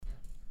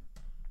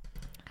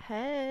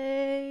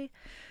Hey,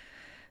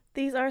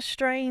 these are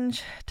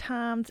strange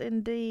times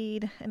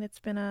indeed, and it's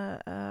been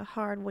a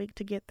hard week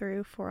to get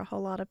through for a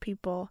whole lot of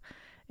people,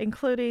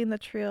 including the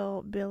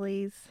Trill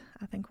Billies.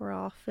 I think we're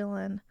all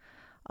feeling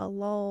a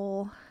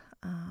lull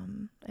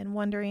and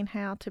wondering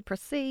how to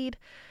proceed.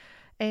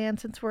 And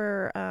since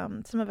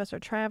some of us are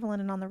traveling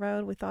and on the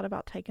road, we thought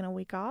about taking a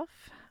week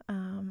off.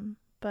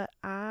 But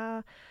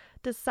I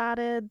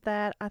decided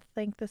that I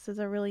think this is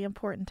a really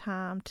important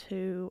time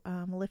to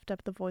lift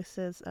up the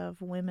voices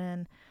of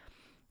women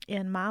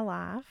in my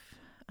life,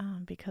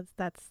 because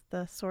that's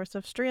the source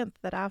of strength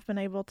that I've been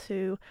able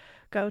to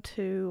go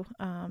to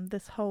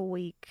this whole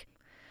week.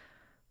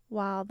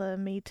 While the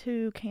Me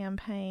Too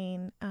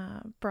campaign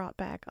brought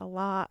back a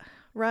lot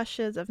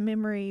rushes of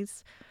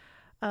memories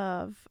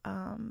of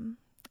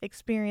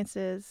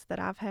experiences that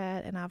I've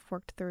had and I've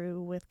worked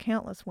through with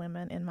countless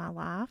women in my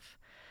life.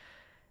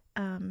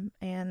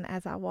 And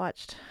as I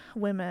watched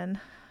women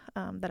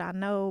that I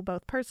know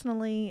both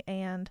personally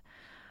and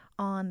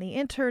on the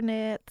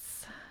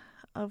internets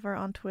over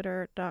on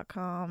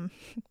twitter.com,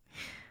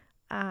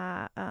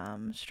 I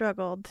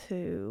struggled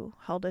to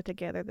hold it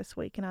together this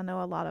week, and I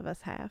know a lot of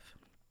us have.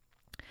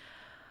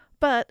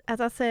 But as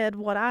I said,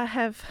 what I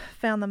have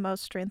found the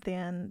most strength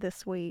in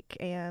this week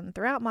and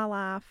throughout my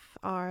life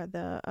are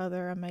the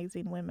other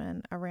amazing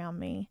women around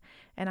me.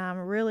 And I'm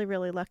really,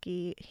 really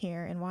lucky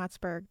here in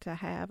Whitesburg to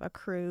have a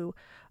crew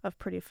of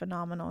pretty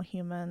phenomenal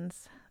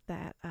humans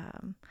that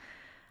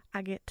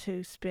I get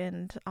to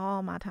spend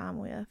all my time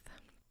with.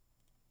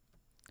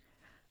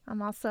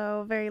 I'm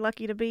also very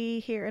lucky to be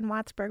here in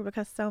Whitesburg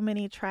because so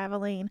many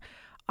traveling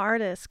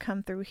artists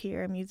come through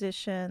here,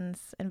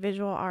 musicians and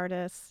visual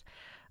artists,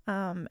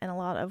 and a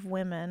lot of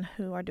women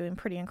who are doing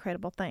pretty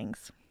incredible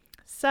things.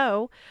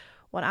 So,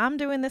 what I'm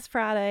doing this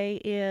Friday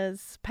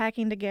is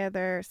packing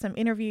together some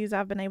interviews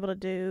I've been able to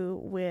do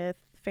with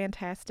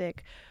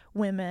fantastic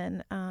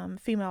women,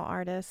 female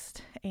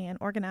artists, and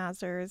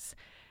organizers,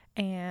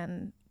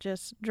 and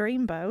just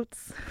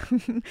dreamboats,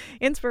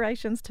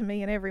 inspirations to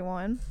me and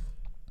everyone.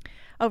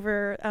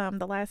 Over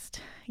the last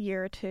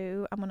year or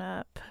two, I'm going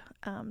to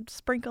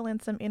sprinkle in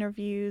some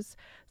interviews,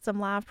 some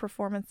live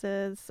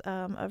performances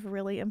of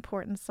really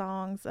important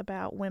songs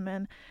about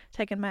women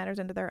taking matters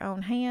into their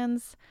own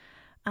hands,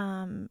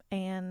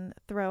 and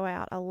throw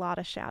out a lot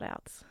of shout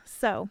outs.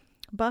 So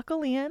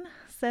buckle in,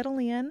 settle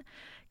in,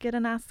 get a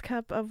nice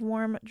cup of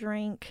warm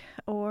drink,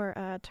 or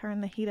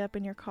turn the heat up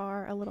in your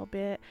car a little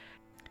bit.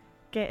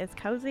 Get as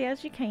cozy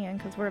as you can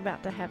because we're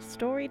about to have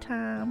story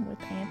time with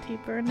Auntie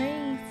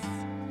Bernice.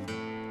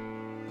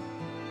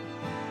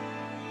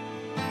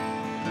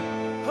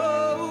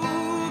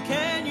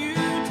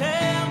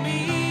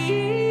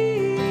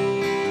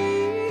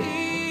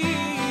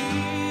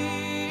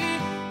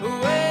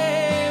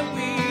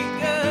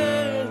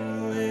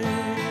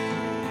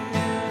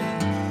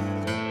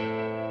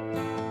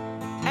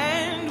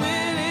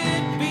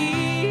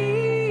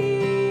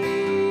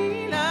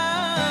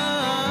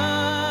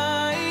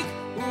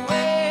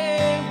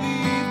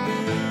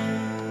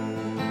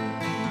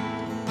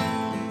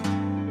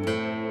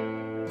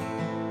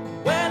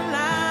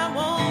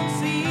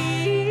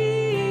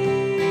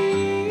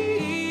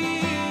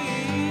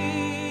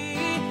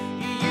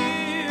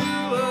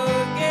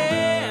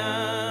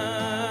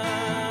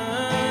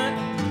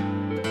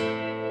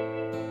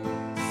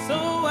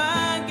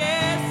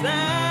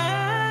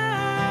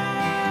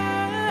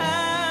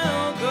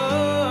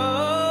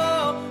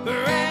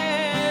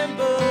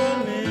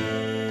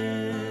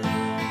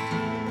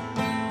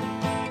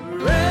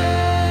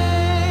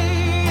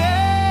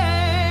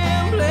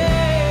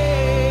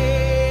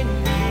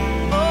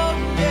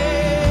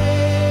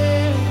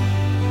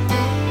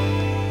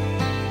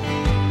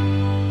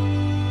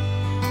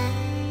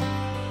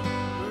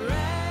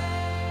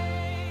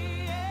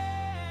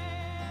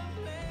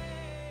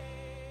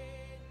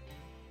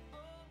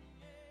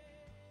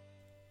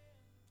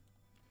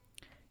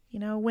 You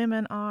know,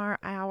 women are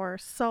our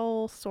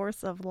sole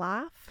source of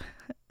life.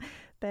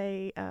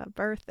 They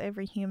birth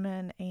every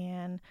human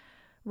and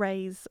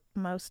raise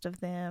most of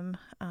them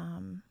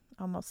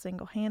almost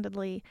single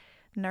handedly,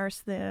 nurse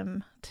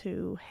them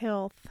to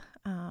health,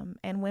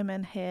 and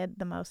women head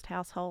the most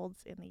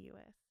households in the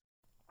U.S.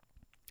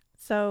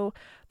 So,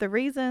 the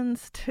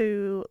reasons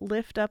to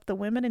lift up the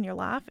women in your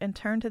life and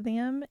turn to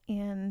them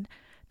in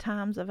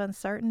times of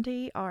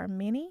uncertainty are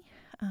many,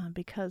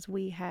 because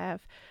we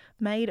have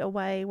made a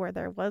way where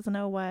there was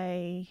no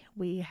way.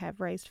 We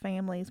have raised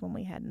families when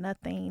we had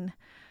nothing.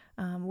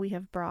 We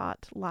have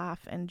brought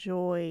life and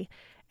joy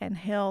and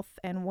health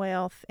and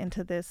wealth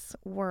into this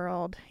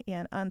world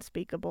in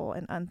unspeakable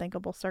and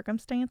unthinkable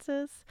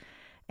circumstances.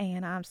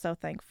 And I'm so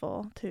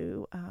thankful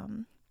to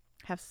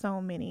have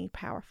so many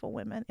powerful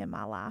women in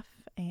my life.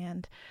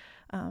 And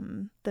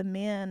the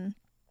men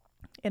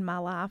in my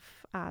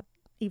life,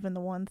 even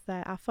the ones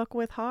that I fuck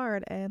with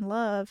hard and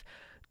love,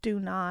 do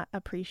not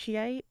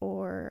appreciate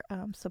or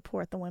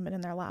support the women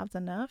in their lives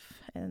enough.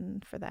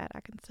 And for that, I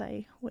can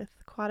say with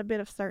quite a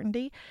bit of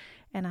certainty.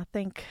 And I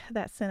think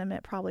that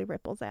sentiment probably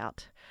ripples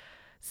out.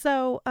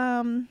 So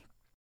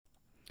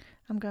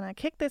I'm going to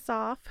kick this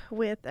off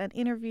with an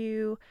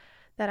interview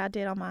that I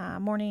did on my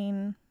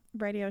morning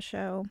radio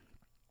show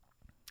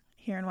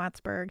here in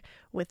Whitesburg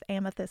with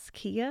Amethyst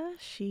Kia.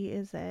 She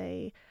is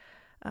a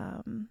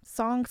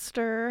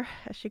songster,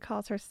 as she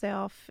calls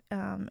herself,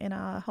 in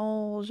a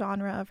whole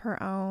genre of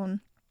her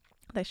own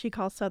that she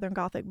calls Southern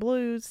Gothic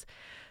Blues.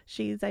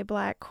 She's a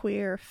Black,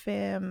 queer,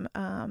 femme,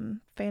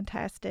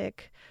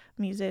 fantastic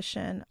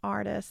musician,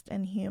 artist,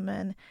 and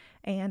human,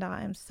 and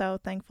I am so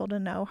thankful to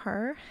know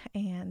her,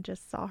 and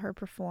just saw her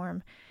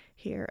perform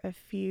here a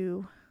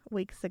few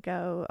weeks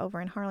ago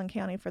over in Harlan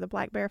County for the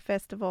Black Bear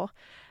Festival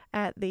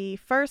at the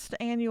first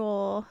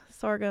annual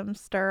Sorghum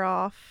Stir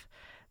Off,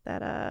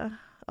 that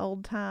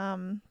old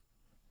time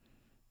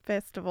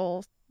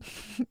festival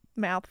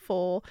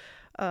mouthful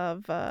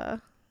of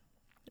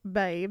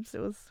babes.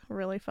 It was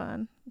really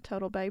fun,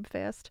 total babe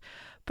fest,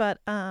 but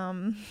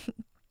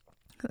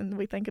and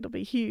we think it'll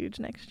be huge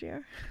next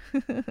year.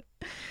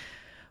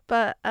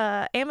 But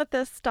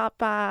Amethyst stopped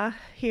by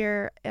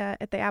here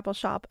at the Apple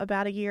Shop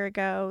about a year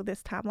ago,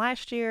 this time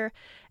last year,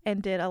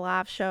 and did a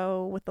live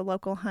show with the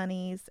local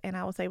honeys, and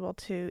I was able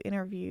to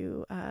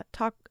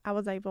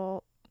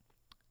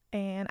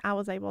I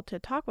was able to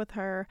talk with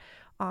her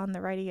on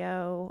the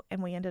radio,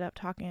 and we ended up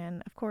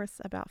talking, of course,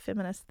 about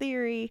feminist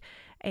theory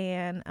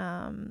and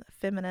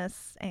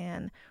feminists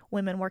and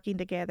women working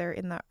together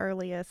in the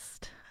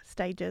earliest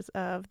stages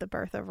of the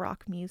birth of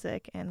rock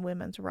music and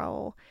women's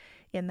role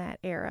in that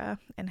era,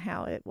 and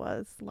how it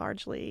was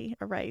largely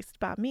erased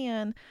by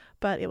men,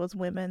 but it was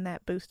women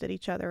that boosted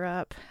each other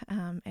up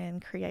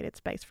and created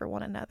space for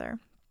one another.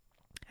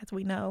 As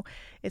we know,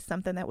 is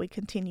something that we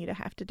continue to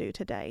have to do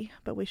today,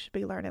 but we should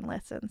be learning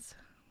lessons.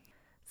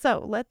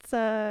 So let's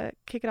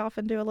kick it off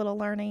and do a little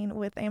learning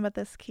with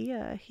Amethyst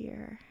Kia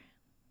here.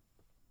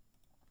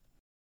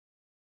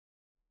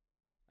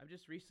 I've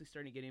just recently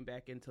started getting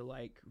back into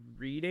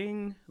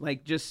reading, I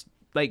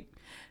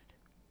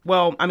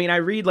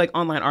read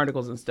online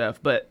articles and stuff,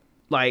 but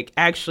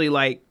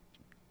actually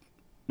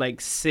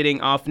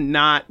sitting off,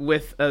 not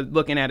with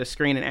looking at a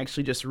screen, and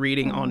actually just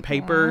reading on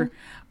paper,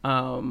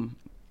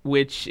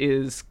 which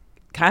is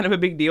kind of a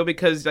big deal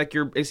because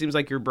it seems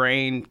like your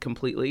brain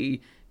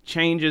completely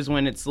changes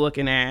when it's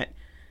looking at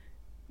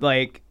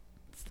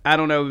I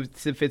don't know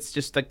if it's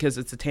just because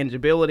it's a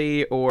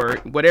tangibility or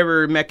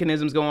whatever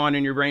mechanisms go on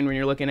in your brain when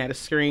you're looking at a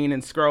screen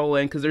and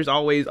scrolling, because there's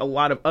always a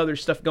lot of other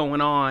stuff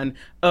going on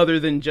other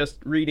than just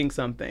reading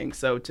something.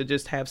 So to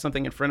just have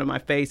something in front of my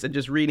face and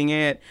just reading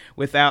it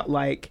without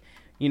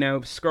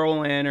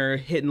scrolling or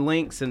hitting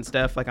links and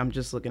stuff, I'm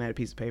just looking at a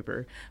piece of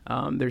paper.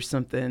 There's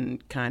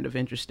something kind of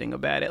interesting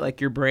about it.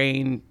 Your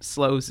brain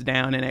slows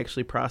down and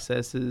actually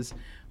processes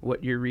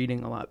what you're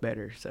reading a lot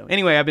better. So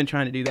anyway, I've been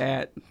trying to do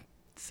that.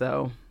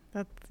 So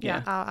I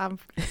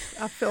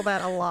feel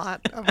that a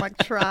lot. I'm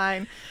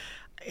trying.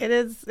 It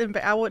is,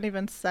 I wouldn't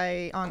even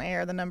say on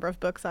air the number of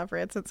books I've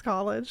read since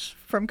college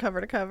from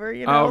cover to cover,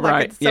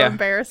 It's so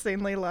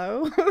embarrassing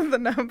low, the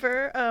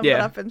number, but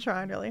I've been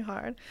trying really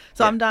hard.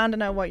 So I'm dying to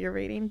know what you're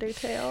reading. Do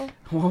tell.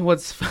 Well,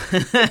 what's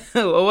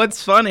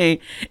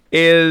funny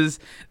is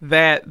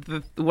that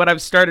what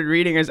I've started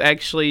reading is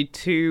actually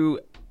two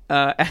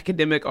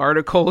academic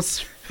articles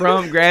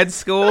from grad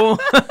school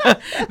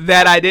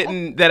that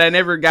I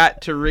never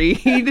got to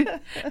read.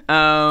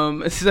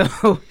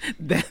 So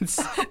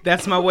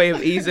that's my way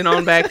of easing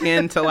on back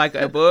into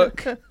a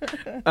book.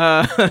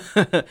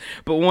 But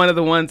one of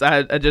the ones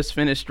I just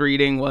finished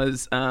reading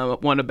was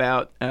one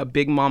about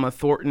Big Mama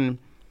Thornton.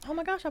 Oh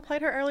my gosh, I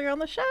played her earlier on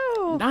the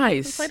show.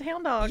 Nice. We played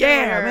Hound Dog.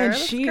 Yeah, man,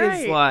 she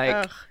great.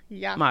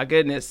 Is my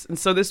goodness. And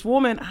so this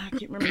woman, I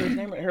can't remember her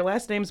name. Her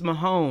last name's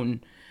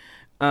Mahone.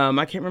 I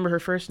can't remember her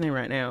first name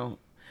right now,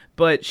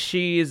 but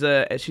she's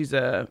a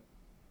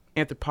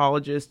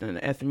anthropologist and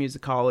an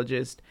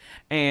ethnomusicologist,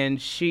 and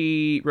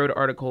she wrote an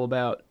article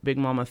about Big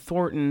Mama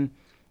Thornton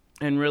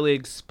and really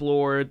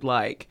explored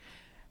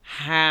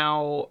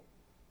how,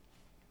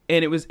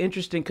 and it was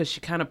interesting because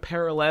she kind of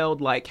paralleled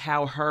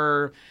how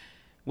her,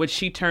 what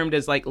she termed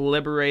as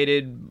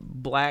liberated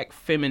Black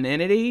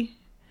femininity,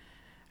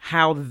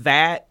 how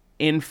that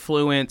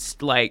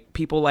influenced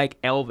people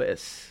like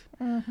Elvis.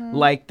 Mm-hmm.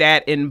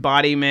 That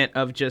embodiment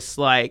of just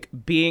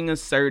being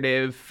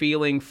assertive,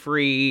 feeling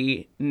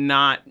free,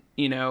 not,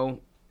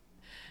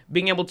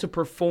 being able to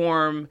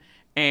perform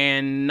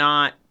and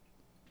not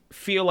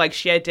feel like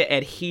she had to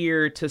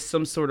adhere to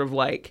some sort of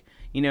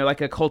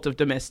a cult of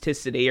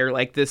domesticity,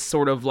 or this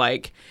sort of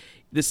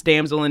this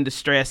damsel in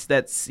distress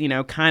that's,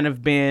 kind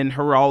of been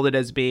heralded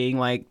as being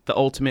the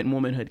ultimate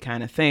womanhood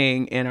kind of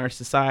thing in our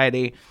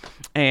society.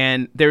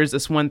 And there's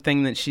this one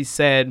thing that she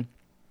said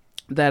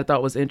that I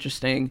thought was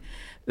interesting,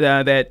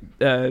 that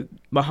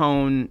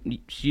Mahone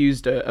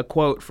used a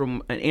quote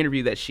from an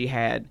interview that she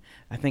had,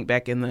 I think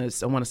back in I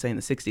want to say in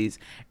the 60s,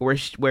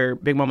 where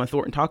Big Mama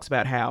Thornton talks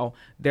about how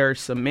there are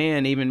some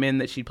men, even men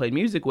that she played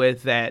music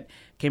with, that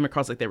came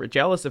across they were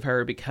jealous of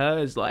her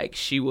because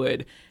she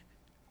would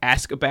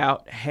ask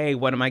about, hey,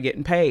 what am I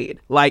getting paid?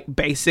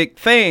 Basic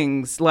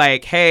things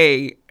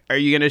hey, are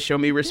you going to show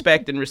me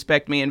respect and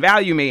respect me and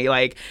value me?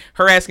 Like,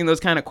 her asking those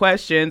kind of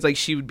questions, like,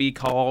 she would be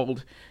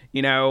called,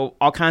 you know,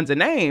 all kinds of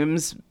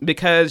names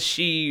because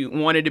she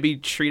wanted to be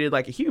treated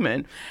like a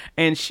human.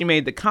 And she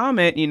made the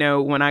comment, you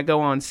know, when I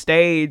go on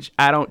stage,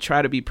 I don't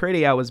try to be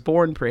pretty. I was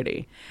born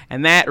pretty.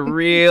 And that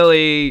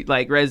really,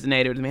 like,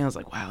 resonated with me. I was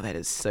like, wow, that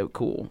is so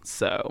cool.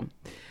 So,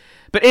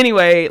 but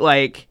anyway,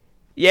 like,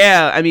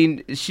 yeah, I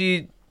mean,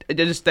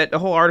 that the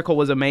whole article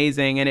was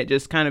amazing, and it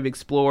just kind of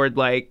explored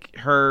like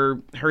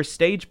her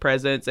stage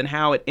presence and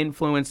how it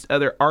influenced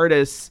other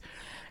artists,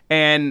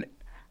 and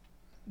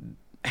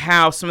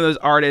how some of those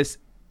artists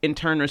in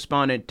turn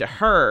responded to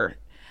her.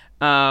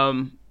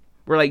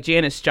 Where like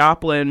Janis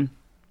Joplin,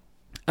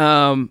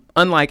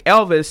 unlike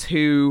Elvis,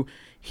 who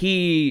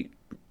he,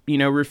 you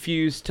know,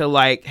 refused to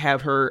like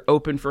have her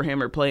open for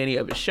him or play any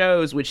of his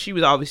shows, which she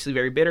was obviously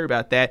very bitter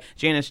about that.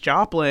 Janis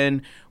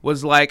Joplin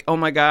was like, oh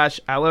my gosh,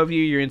 I love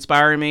you. You're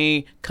inspiring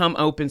me. Come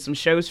open some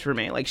shows for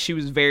me. Like, she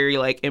was very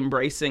like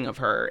embracing of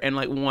her and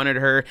like wanted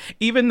her,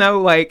 even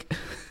though like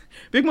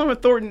Big Mama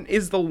Thornton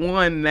is the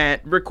one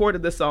that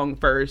recorded the song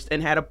first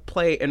and had a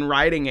play in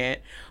writing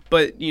it.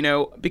 But, you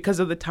know, because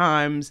of the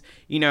times,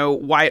 you know,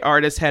 white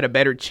artists had a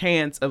better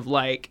chance of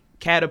like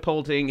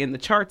catapulting in the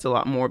charts a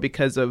lot more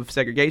because of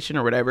segregation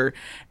or whatever.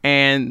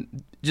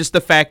 And just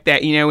the fact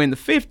that, you know, in the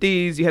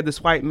 50s you had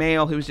this white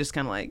male who was just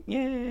kind of like,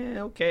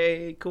 yeah,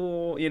 okay,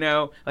 cool, you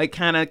know, like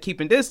kind of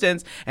keeping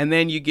distance. And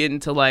then you get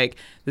into like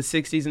the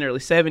 60s and early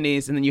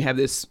 70s, and then you have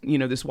this, you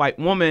know, this white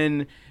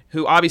woman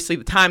who obviously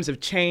the times have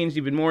changed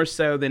even more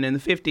so than in the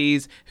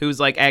 50s, who's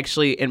like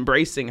actually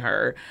embracing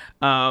her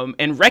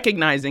and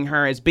recognizing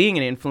her as being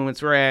an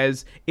influence.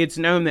 Whereas it's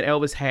known that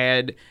Elvis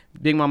had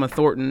Big Mama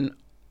Thornton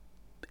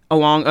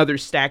along other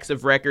stacks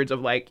of records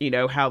of like, you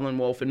know, Howlin'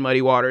 Wolf and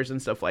Muddy Waters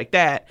and stuff like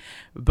that.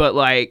 But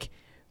like,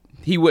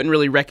 he wouldn't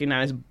really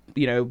recognize,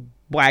 you know,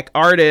 black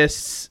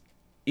artists,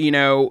 you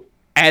know,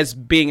 as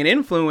being an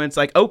influence,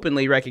 like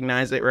openly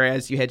recognize it.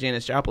 Whereas you had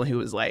Janis Joplin, who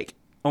was like,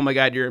 oh my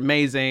God, you're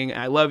amazing.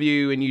 I love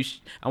you. And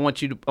I want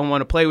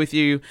to play with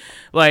you.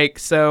 Like,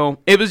 so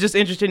it was just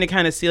interesting to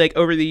kind of see like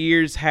over the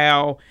years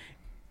how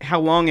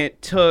long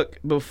it took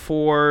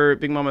before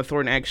Big Mama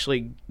Thornton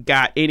actually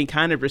got any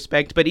kind of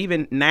respect. But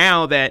even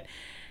now that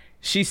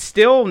she's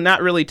still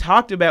not really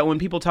talked about when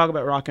people talk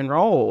about rock and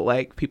roll,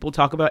 like people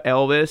talk about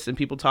Elvis and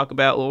people talk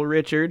about Little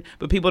Richard,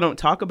 but people don't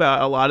talk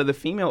about a lot of the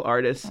female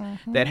artists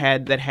that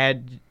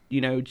had, you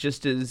know,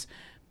 just as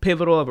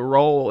pivotal of a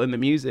role in the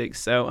music.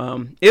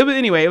 So, it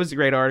was a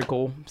great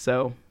article.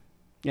 So,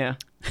 yeah.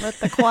 Let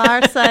the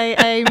choir say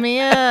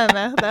amen.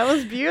 That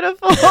was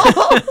beautiful.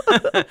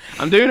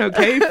 I'm doing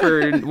okay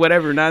for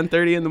whatever,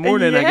 9:30 in the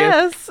morning, I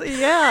guess. Yes,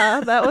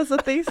 yeah, that was a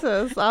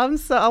thesis. I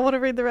want to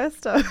read the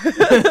rest of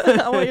it.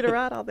 I want you to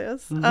write all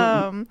this.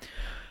 Mm-hmm.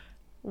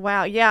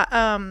 Wow,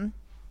 yeah.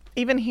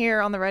 Even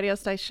here on the radio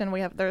station,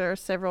 there are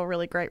several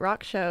really great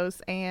rock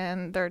shows,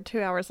 and they're 2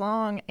 hours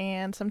long,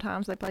 and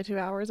sometimes they play 2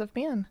 hours of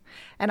Ben.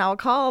 And I'll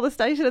call the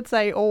station and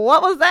say,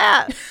 what was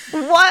that?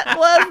 What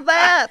was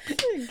that?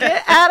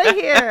 Get out of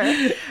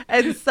here.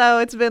 And so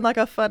it's been like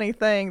a funny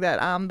thing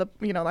that I'm the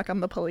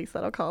police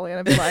that'll call in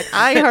and be like,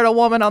 I ain't heard a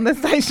woman on this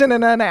station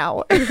in an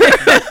hour.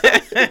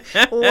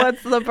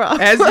 What's the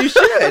problem? As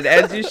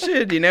you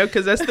should, you know,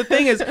 because that's the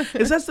thing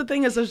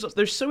is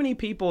there's so many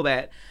people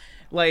that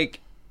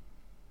like,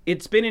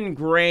 it's been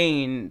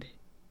ingrained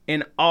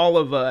in all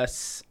of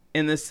us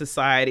in this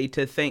society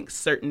to think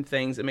certain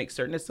things and make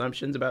certain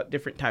assumptions about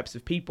different types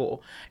of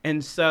people.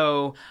 And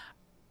so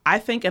I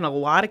think in a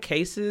lot of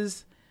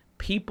cases,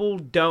 people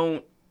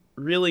don't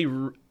really,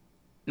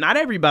 not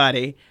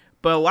everybody,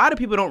 but a lot of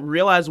people don't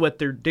realize what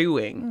they're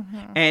doing.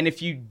 Mm-hmm. And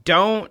if you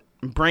don't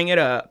bring it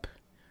up,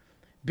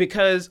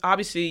 because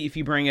obviously if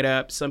you bring it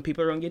up, some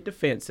people are going to get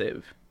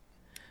defensive.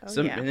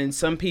 And then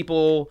some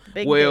people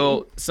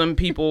will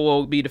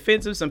be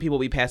defensive. Some people will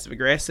be passive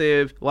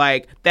aggressive.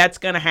 Like, that's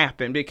going to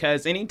happen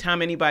because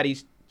anytime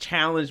anybody's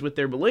challenged with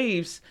their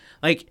beliefs,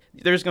 like,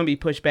 there's going to be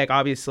pushback,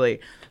 obviously.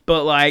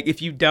 But like,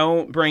 if you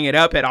don't bring it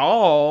up at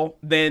all,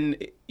 then,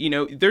 you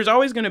know, there's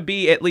always going to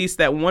be at least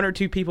that one or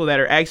two people that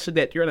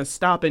you're going to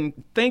stop and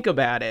think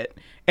about it.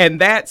 And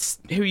that's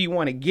who you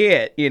want to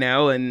get, you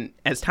know, and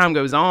as time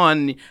goes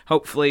on,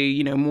 hopefully,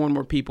 you know, more and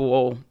more people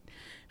will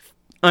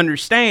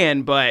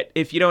understand. But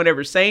if you don't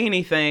ever say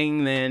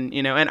anything, then,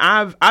 you know, and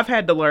I've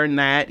had to learn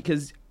that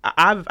because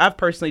I've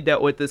personally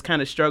dealt with this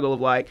kind of struggle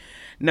of like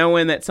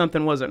knowing that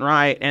something wasn't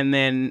right and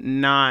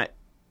then not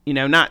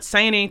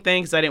saying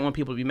anything because I didn't want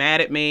people to be mad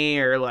at me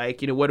or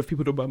like, you know, what if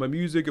people don't buy my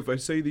music if I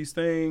say these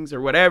things or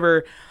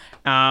whatever.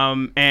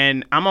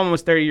 And I'm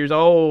almost 30 years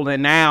old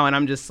and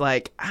I'm just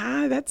like,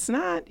 that's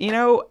not, you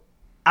know,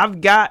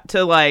 I've got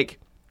to like,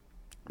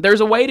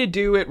 there's a way to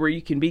do it where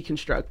you can be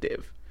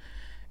constructive.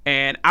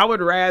 And I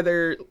would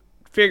rather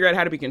figure out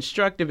how to be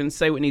constructive and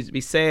say what needs to be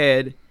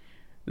said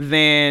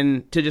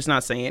than to just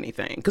not say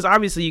anything. Because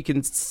obviously you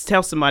can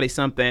tell somebody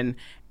something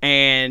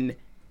and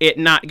it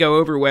not go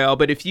over well.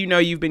 But if you know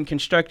you've been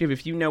constructive,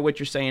 if you know what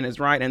you're saying is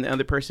right and the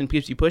other person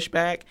gives you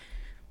pushback,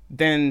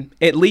 then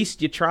at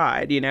least you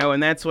tried,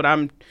 and that's what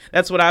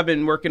I've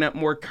been working up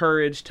more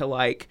courage to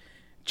like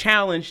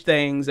challenge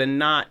things and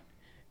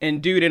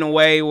do it in a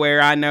way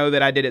where I know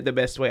that I did it the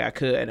best way I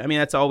could. I mean,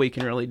 that's all we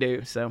can really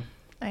do. So,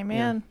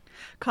 amen. Yeah.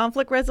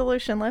 Conflict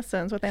resolution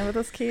lessons with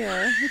Amethyst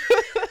Kia.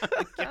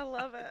 I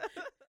love it.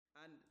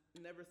 I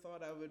never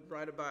thought I would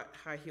write about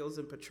high heels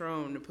and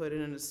Patron to put it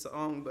in a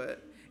song,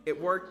 but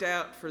it worked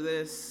out for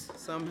this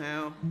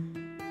somehow.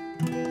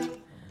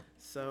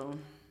 So,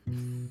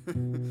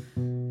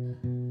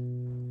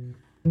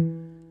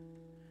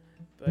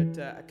 but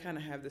I kind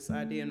of have this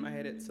idea in my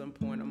head. At some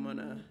point, I'm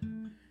gonna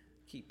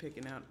keep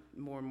picking out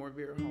more and more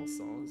Vera Hall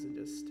songs and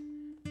just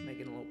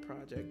making a little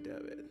project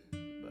of it.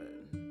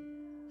 But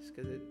just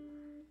because it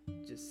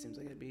just seems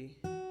like it'd be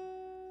a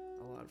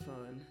lot of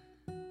fun.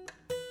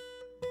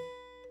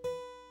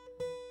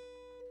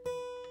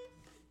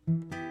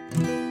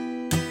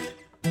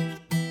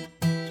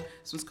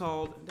 This one's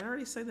called, did I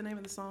already say the name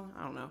of the song?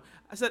 I don't know.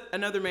 I said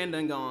Another Man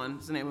Done Gone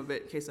is the name of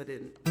it, in case I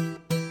didn't.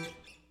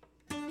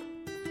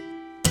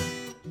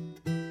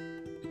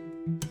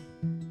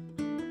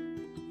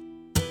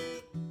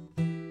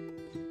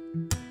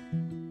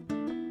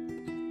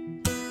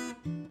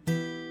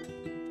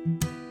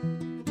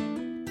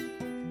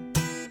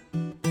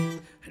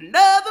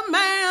 Another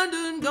man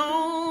done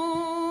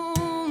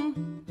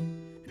gone.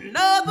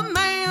 Another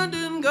man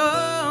done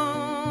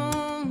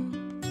gone.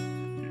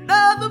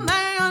 Another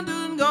man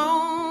done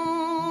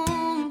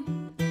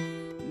gone.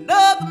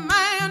 Another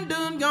man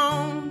done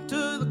gone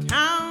to the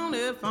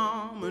county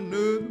farm.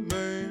 Another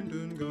man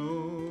done gone.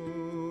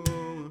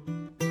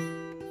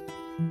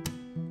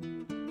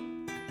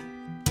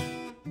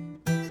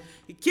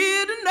 He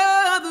killed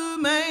another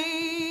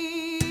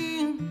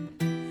man.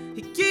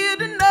 He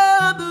killed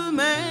another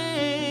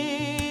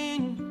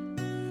man.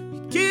 He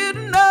killed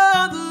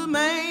another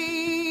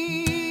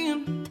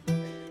man. He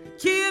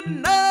killed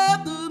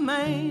another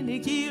man. He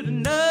killed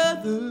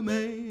another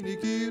man. He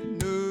killed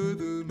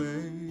another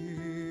man.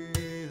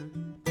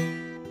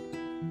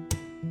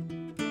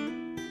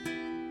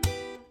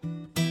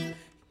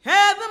 He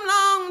had them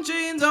long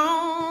chains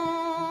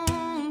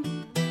on.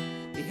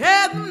 He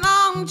had them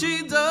long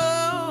chains on.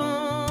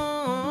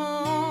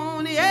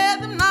 He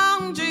had them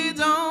long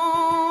chains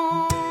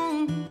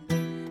on.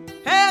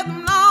 Had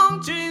them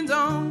long chains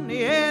on.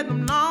 He had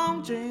them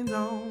long chains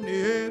on. He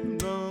had them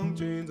long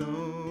chains on.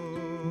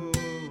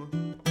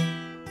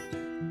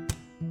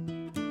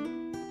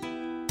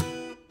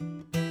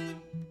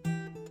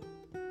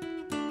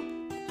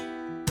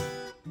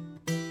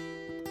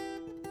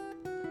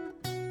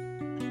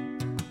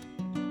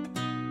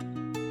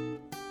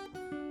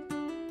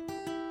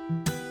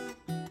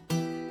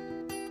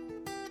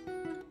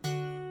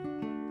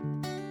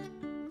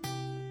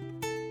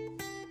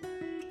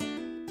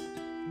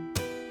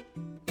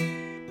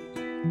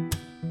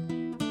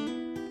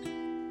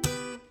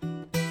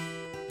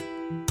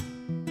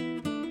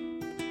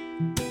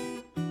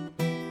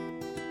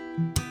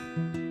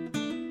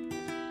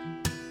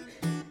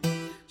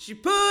 She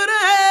put her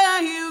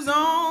high heels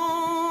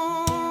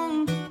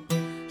on.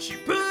 She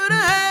put her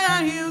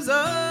high heels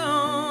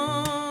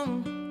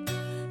on.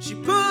 She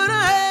put her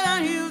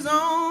high heels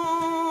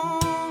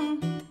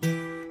on.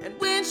 And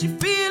when she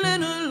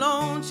feeling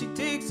alone, she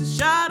takes a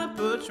shot of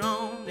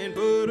Patron and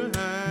put her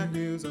high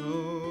heels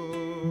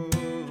on.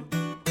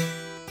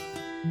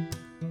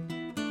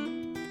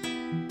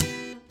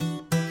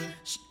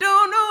 She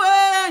don't know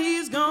where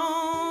he's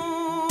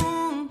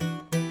gone.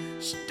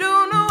 She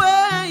don't know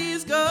where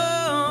he's gone.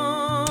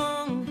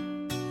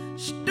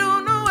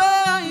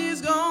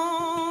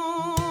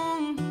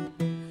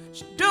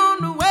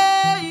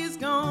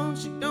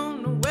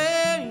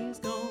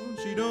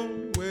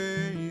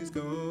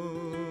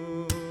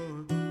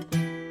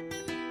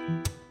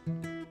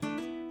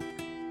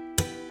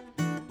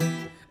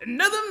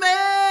 Another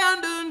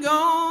man done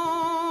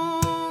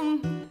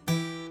gone.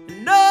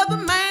 Another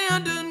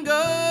man done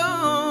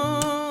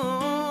gone.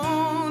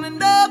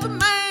 Another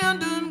man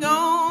done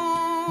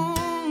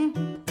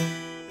gone.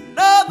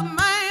 Another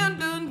man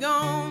done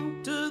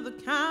gone to the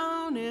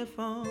county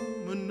farm.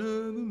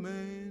 Another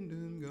man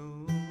done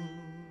gone.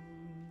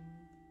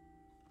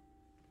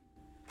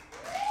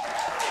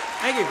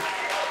 Thank you.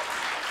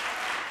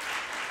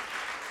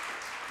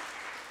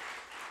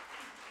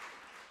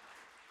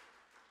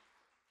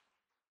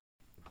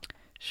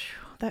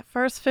 That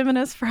first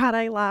Feminist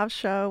Friday live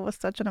show was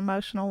such an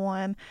emotional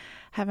one.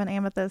 Having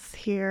Amethyst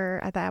here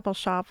at the Apple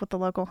Shop with the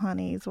local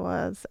honeys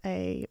was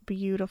a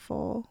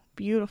beautiful,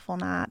 beautiful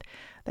night.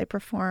 They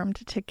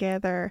performed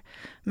together,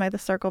 May the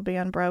Circle Be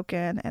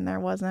Unbroken, and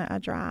there wasn't a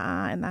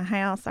dry eye in the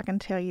house, I can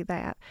tell you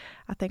that.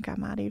 I think I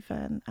might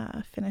even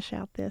finish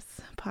out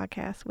this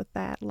podcast with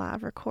that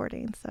live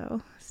recording,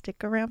 so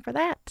stick around for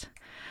that.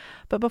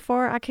 But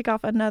before I kick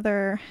off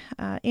another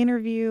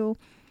interview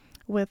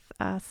with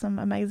some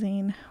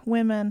amazing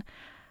women,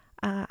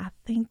 I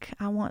think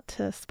I want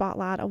to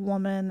spotlight a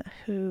woman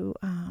who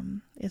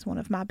is one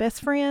of my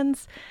best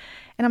friends,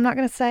 and I'm not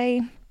going to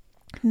say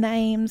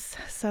names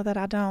so that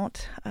I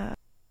don't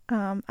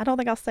I don't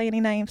think I'll say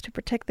any names to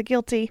protect the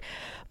guilty,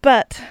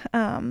 but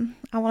I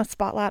want to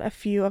spotlight a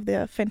few of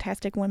the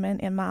fantastic women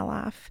in my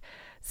life.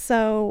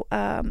 So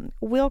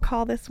we'll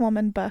call this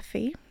woman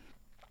Buffy,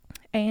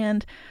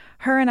 and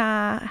her and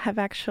I have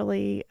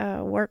actually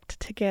worked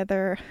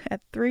together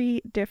at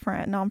 3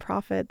 different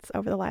nonprofits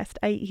over the last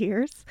 8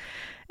 years.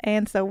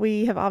 And so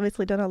we have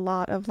obviously done a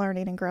lot of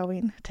learning and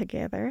growing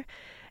together.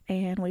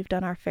 And we've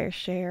done our fair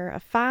share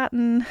of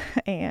fighting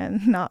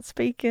and not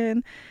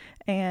speaking.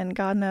 And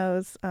God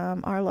knows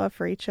our love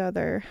for each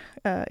other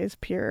is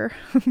pure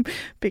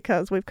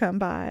because we've come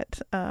by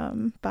it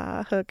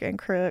by hook and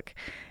crook.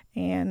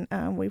 And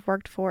we've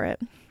worked for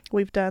it.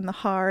 We've done the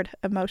hard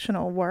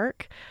emotional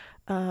work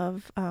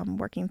of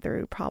working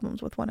through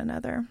problems with one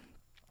another.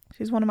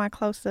 She's one of my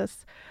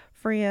closest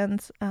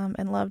friends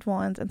and loved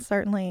ones, and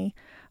certainly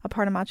a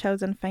part of my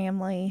chosen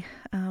family,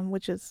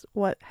 which is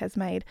what has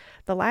made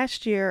the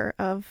last year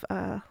of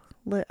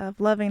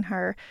loving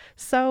her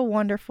so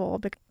wonderful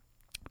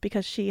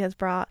because she has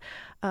brought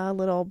a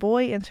little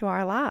boy into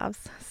our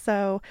lives.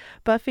 So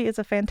Buffy is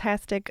a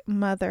fantastic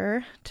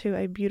mother to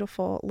a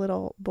beautiful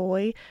little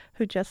boy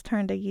who just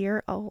turned a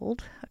year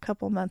old a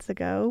couple months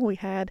ago. We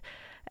had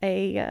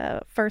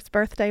a first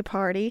birthday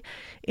party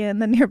in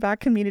the nearby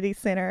community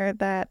center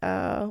that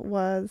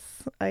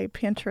was a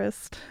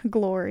Pinterest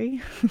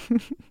glory.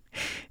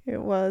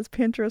 It was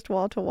Pinterest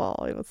wall to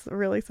wall. It was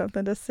really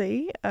something to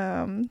see.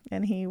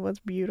 And he was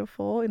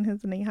beautiful in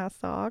his knee-high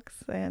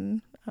socks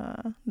and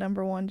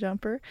number 1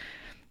 jumper.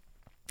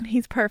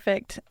 He's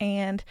perfect,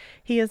 and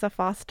he is a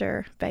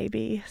foster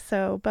baby.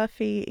 So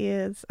Buffy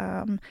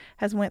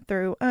has went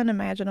through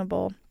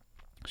unimaginable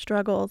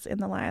struggles in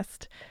the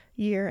last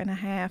year and a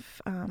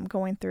half,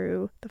 going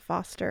through the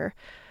foster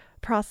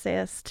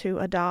process to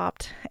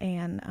adopt,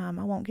 and I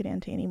won't get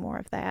into any more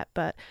of that,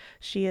 but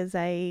she is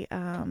a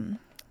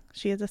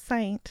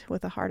saint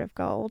with a heart of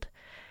gold.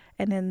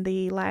 And in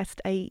the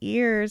last 8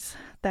 years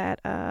that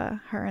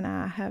her and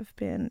I have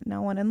been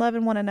knowing and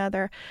loving one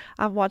another,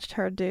 I've watched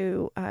her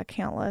do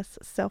countless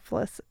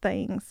selfless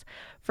things.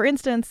 For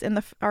instance,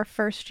 in our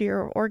first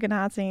year of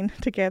organizing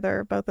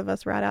together, both of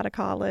us right out of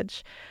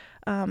college,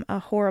 a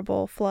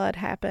horrible flood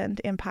happened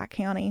in Pike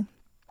County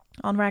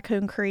on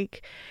Raccoon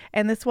Creek.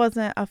 And this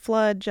wasn't a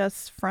flood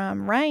just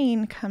from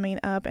rain coming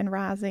up and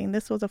rising.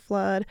 This was a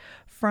flood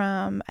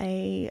from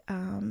a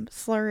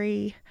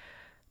slurry.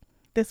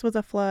 This was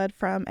a flood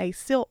from a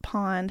silt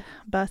pond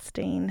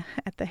busting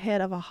at the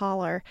head of a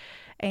holler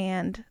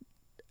and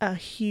a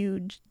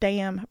huge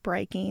dam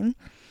breaking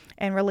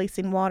and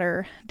releasing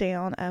water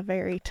down a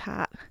very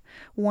tight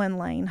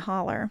 1-lane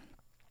holler.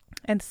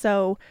 And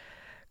so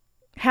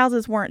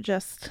houses weren't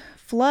just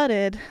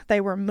flooded,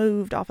 they were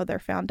moved off of their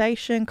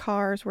foundation.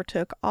 Cars were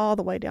took all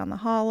the way down the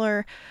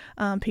holler.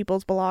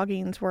 People's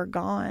belongings were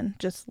gone,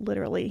 just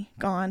literally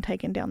gone,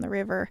 taken down the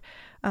river,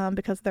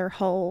 because their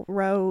whole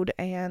road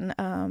and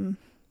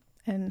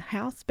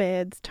house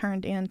beds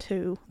turned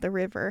into the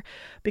river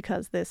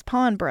because this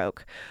pond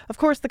broke. Of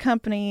course, the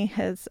company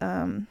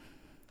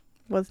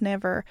was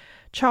never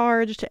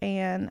charged,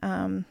 and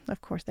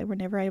of course they were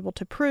never able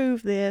to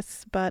prove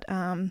this, but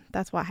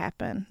that's what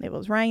happened. It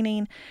was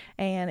raining,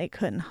 and it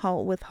couldn't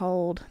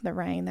withhold the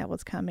rain that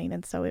was coming,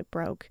 and so it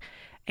broke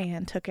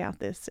and took out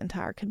this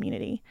entire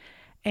community.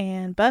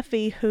 And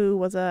Buffy, who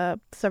was a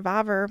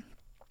survivor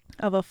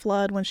of a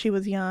flood when she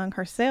was young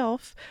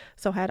herself,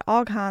 so had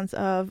all kinds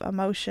of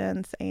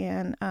emotions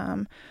and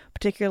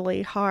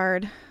particularly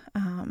hard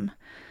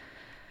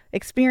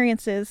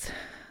experiences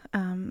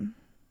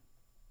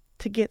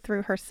to get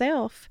through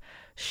herself,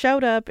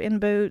 showed up in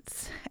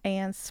boots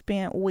and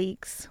spent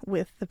weeks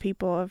with the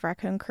people of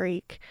Raccoon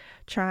Creek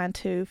trying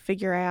to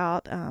figure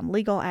out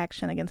legal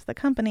action against the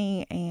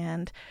company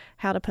and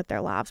how to put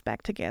their lives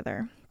back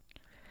together.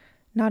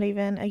 Not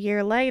even a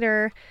year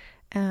later,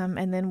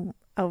 and then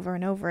over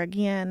and over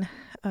again,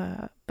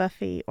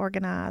 Buffy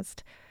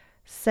organized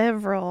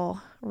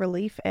several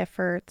relief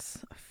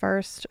efforts,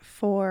 first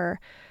for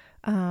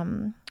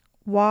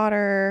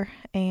water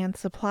and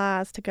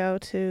supplies to go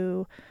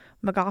to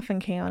Magoffin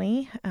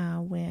County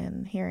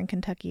here in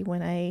Kentucky,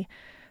 when a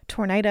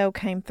tornado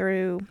came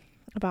through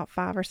about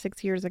 5 or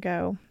 6 years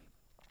ago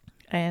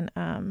and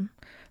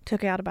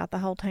took out about the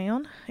whole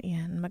town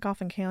in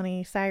Magoffin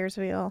County,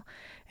 Sayersville,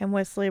 and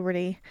West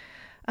Liberty.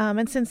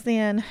 And since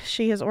then,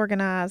 she has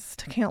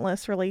organized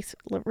countless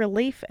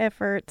relief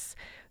efforts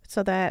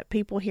so that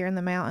people here in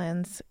the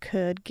mountains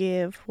could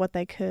give what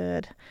they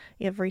could,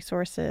 give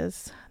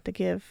resources, to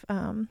give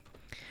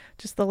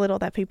just the little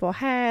that people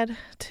had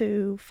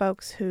to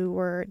folks who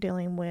were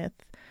dealing with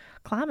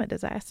climate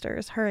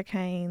disasters,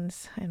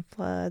 hurricanes and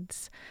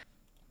floods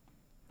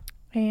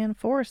and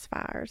forest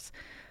fires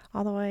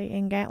all the way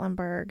in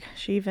Gatlinburg.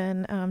 She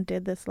even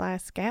did this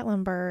last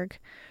Gatlinburg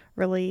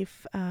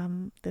relief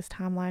this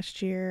time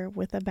last year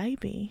with a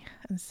baby.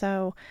 And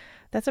so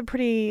that's a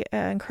pretty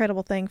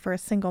incredible thing for a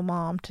single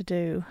mom to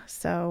do.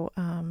 So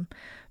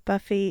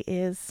Buffy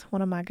is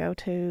one of my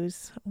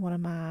go-tos, one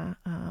of my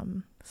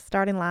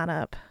starting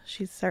lineup.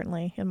 She's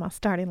certainly in my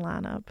starting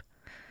lineup.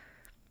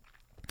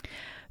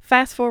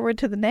 fast forward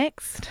to the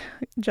next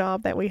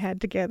job that we had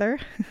together.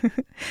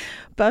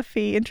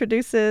 Buffy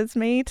introduces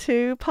me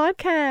to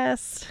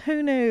podcasts.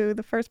 Who knew?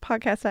 The first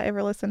podcast I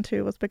ever listened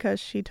to was because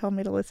she told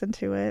me to listen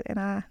to it, and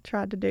I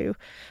tried to do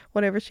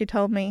whatever she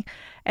told me.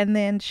 And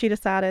then she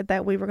decided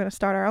that we were going to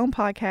start our own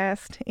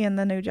podcast in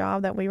the new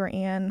job that we were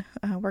in,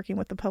 working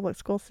with the public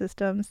school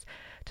systems,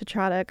 to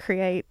try to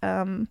create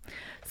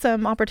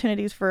some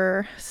opportunities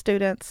for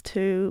students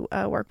to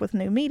work with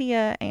new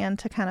media and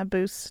to kind of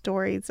boost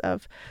stories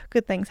of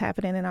good things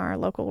happening in our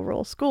local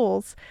rural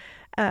schools.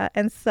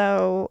 And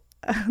so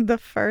the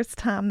first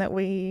time that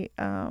we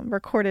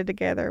recorded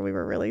together, we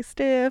were really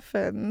stiff,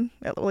 and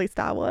at least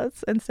I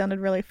was, and sounded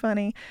really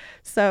funny.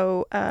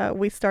 So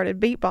we started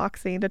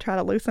beatboxing to try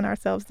to loosen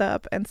ourselves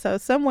up. And so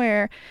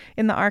somewhere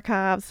in the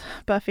archives,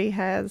 Buffy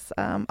has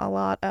a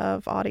lot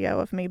of audio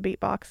of me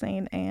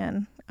beatboxing,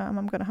 and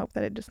I'm going to hope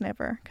that it just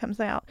never comes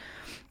out.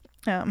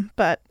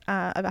 But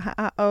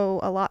I owe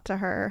a lot to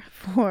her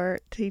for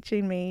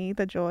teaching me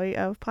the joy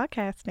of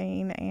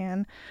podcasting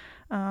and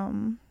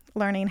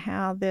learning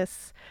how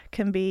this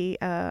can be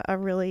a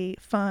really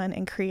fun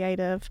and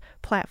creative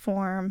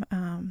platform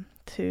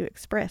to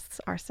express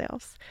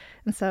ourselves.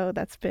 And so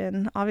that's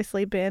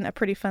obviously been a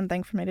pretty fun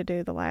thing for me to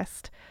do the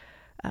last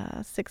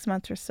 6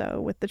 months or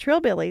so with the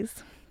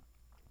Trillbillies.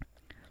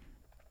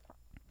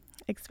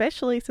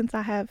 Especially since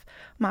I have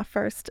my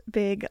first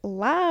big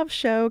live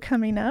show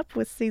coming up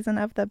with Season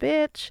of the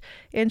Bitch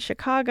in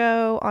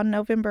Chicago on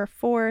November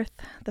 4th,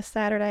 the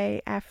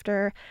Saturday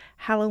after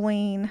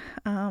Halloween,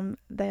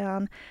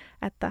 down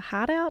at the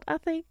Hideout, I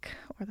think,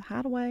 or the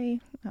Hideaway,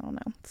 I don't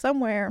know,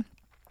 somewhere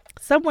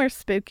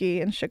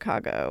spooky in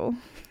Chicago.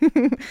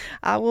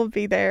 I will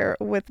be there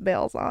with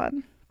bells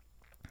on.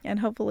 And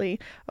hopefully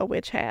a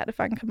witch hat if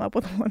I can come up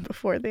with one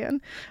before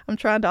then. I'm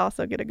trying to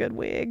also get a good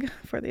wig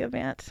for the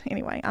event.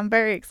 Anyway, I'm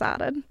very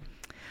excited.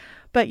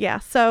 But yeah,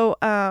 so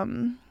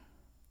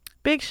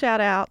big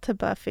shout out to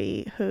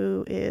Buffy,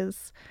 who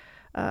is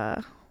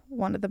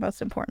one of the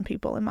most important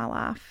people in my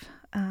life.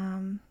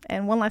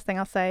 And one last thing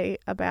I'll say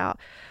about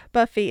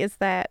Buffy is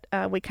that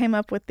we came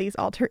up with these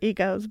alter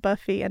egos,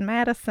 Buffy and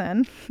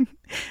Madison,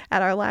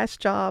 at our last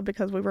job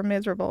because we were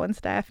miserable in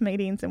staff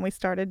meetings, and we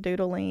started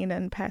doodling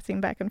and passing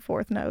back and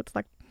forth notes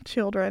like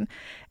children.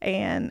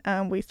 And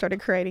we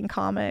started creating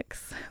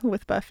comics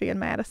with Buffy and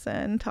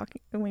Madison.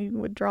 We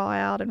would draw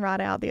out and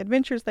write out the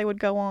adventures they would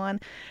go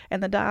on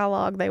and the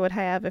dialogue they would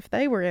have if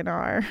they were in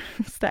our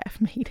staff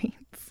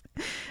meetings.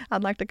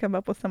 I'd like to come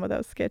up with some of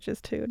those sketches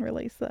too and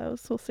release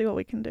those. We'll see what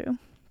we can do. Pretty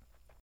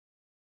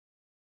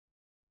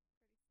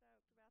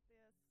stoked about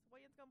this.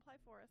 William's gonna play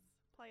for us.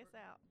 Play us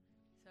out.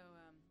 So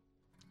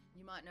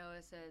you might know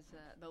us as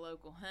the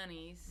local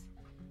Honeys,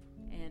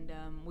 and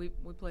we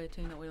play a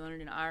tune that we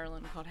learned in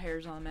Ireland called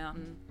Hares on the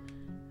Mountain.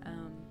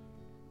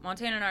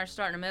 Montana and I are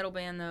starting a metal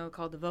band though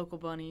called the Vocal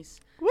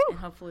Bunnies. Woo! And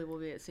hopefully we'll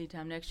be at Seed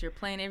Time next year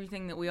playing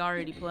everything that we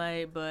already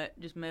play, but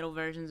just metal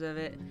versions of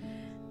it.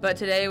 But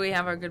today we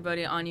have our good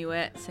buddy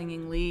Anuette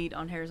singing lead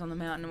on Hares on the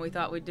Mountain, and we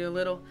thought we'd do a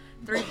little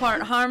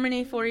 3-part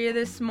harmony for you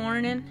this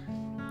morning.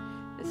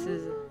 This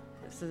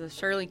is a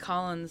Shirley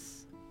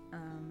Collins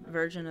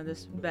version of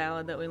this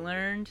ballad that we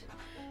learned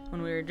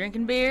when we were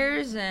drinking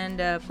beers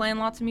and playing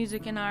lots of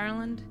music in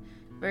Ireland.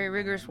 Very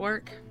rigorous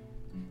work.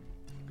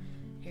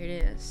 Here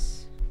it is.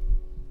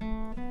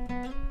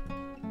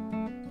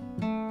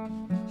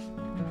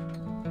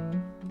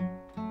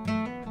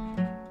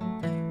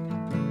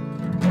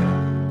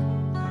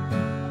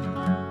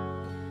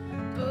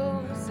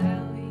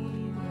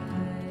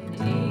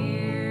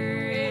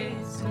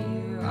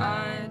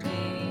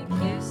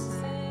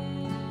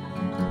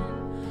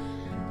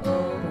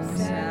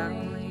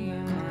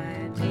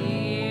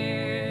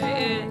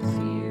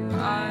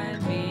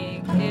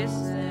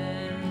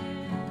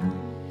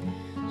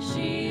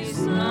 She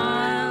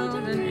smiled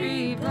and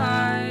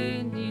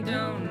replied,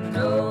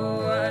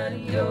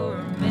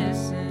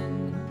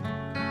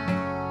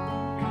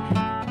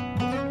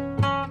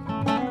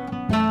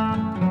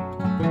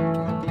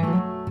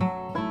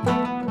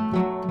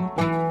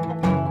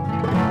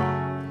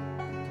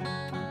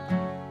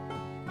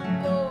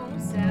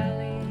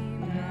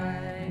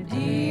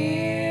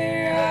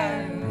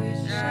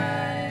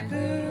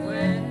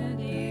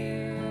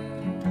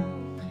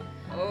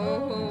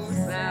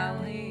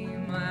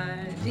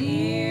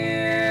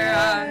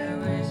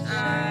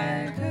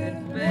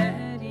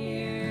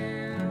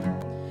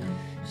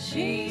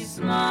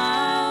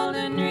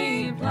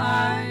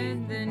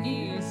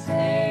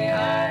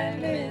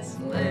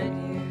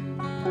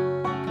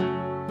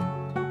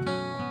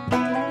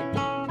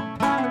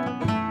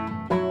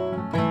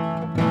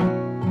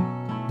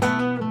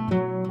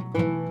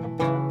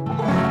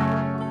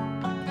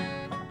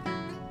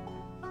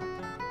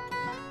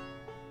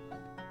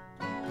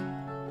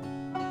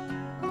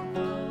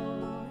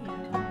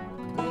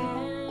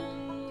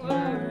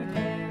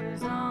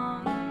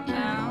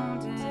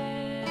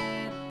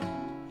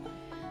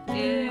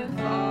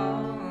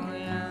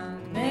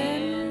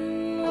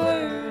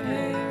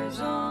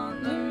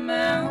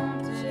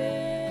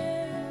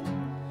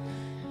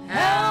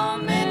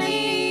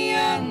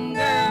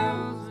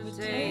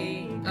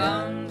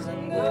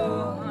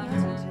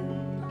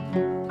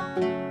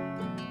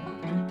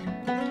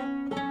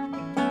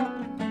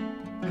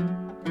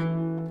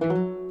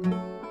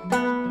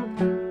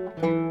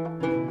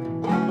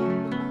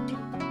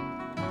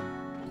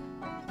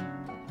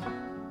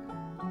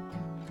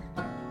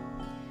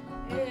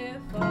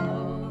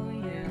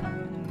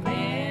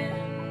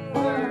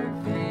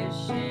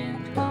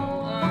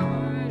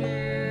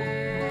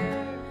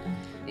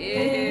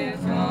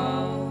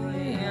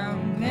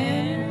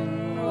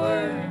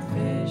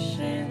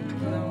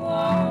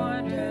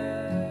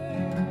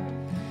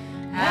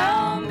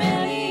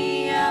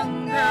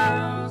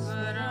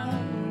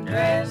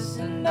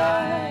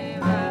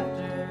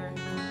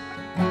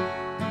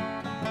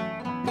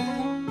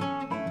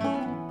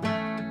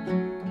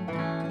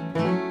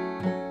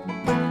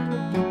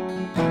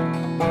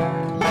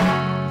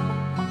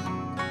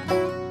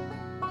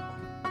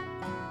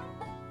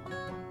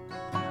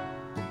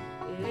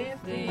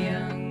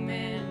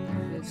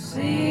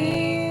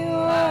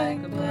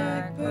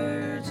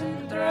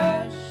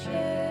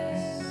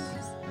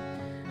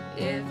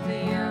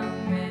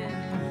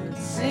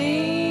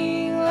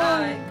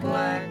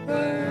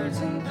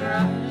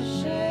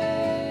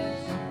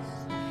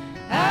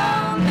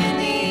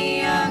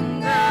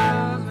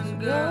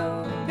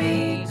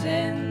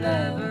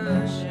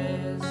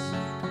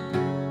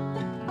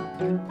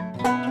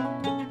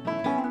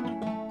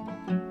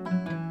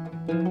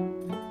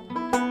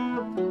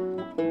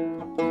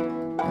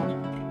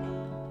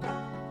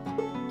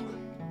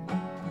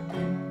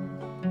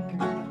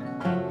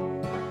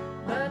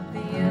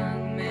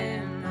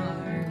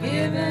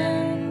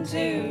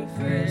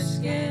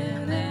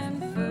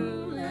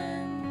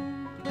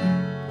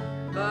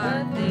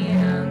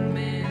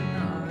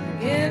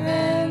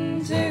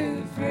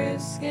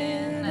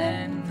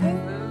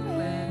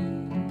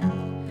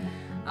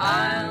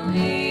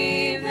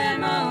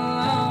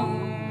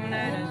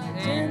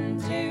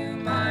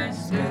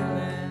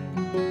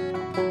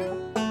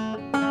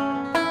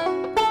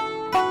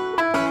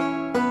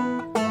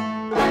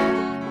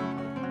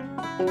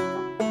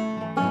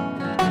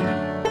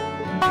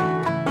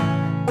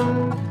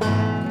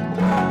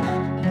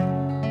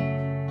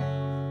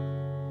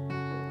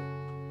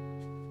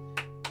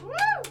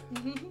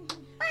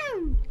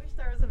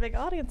 big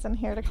audience in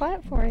here to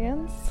clap for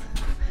you.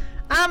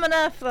 I'm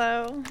enough,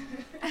 though.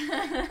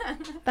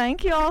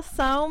 Thank you all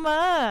so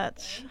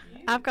much.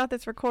 I've got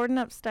this recording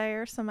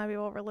upstairs, so maybe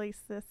we'll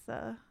release this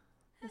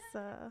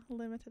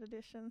limited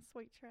edition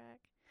sweet track.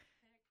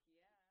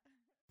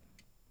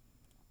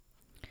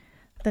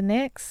 The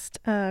next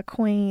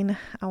queen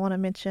I want to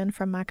mention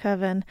from my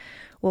coven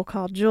we'll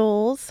call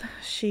Jules.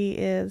 She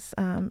is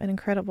an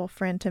incredible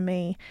friend to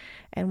me,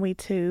 and we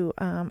too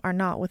are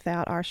not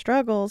without our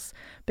struggles,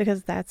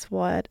 because that's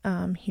what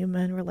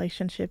human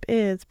relationship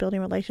is.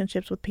 Building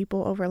relationships with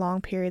people over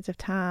long periods of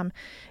time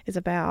is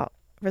about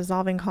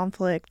resolving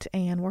conflict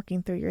and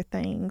working through your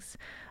things,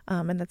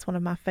 and that's one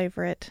of my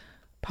favorite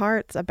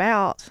parts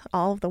about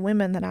all of the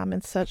women that I'm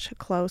in such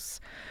close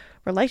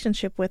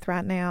relationship with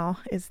right now,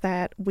 is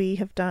that we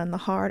have done the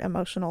hard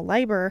emotional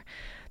labor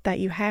that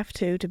you have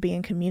to be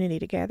in community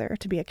together,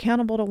 to be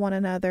accountable to one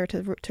another,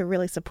 to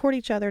really support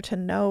each other, to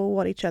know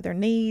what each other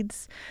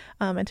needs,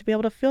 and to be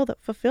able to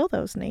fulfill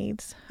those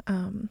needs.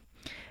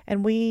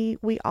 And we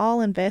all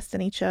invest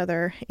in each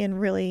other in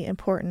really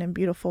important and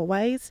beautiful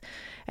ways.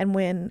 And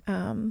when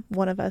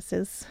one of us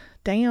is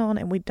down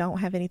and we don't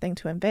have anything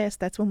to invest,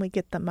 that's when we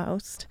get the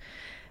most.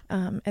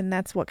 And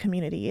that's what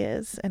community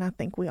is. And I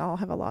think we all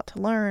have a lot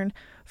to learn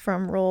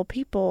from rural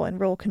people and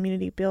rural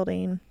community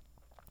building,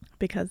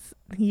 because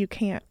you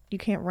can't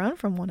run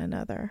from one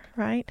another,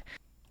 right?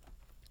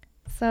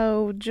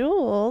 So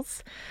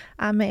Jules,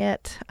 I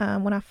met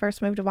when I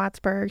first moved to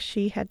Whitesburg.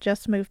 She had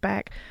just moved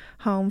back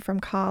home from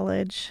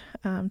college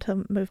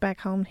to move back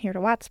home here to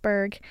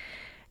Whitesburg.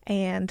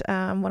 And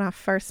when I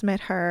first met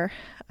her,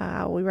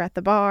 we were at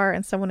the bar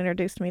and someone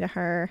introduced me to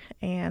her,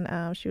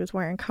 and she was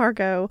wearing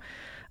camo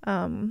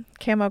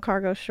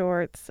cargo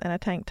shorts and a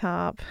tank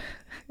top,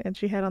 and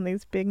she had on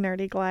these big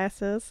nerdy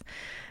glasses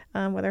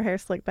with her hair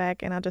slicked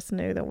back, and I just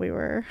knew that we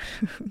were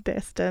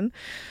destined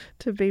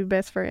to be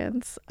best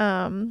friends.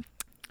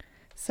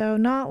 So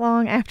not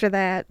long after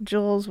that,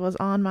 Jules was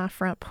on my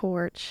front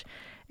porch,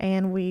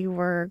 and we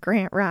were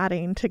grant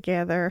writing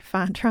together,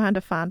 trying to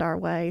find our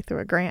way through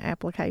a grant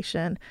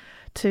application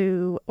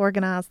to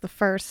organize the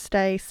first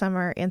Stay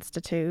Summer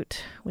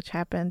Institute, which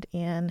happened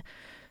in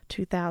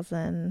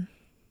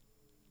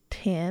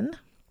 2010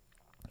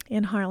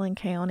 in Harlan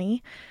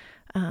County.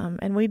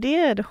 And we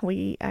did.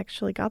 We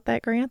actually got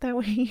that grant that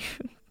we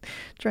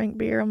drank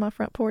beer on my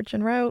front porch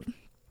and wrote.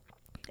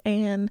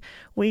 And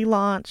we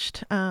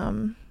launched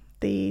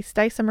the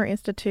Stay Summer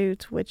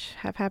Institutes, which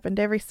have happened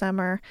every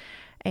summer,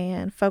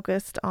 and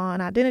focused on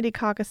identity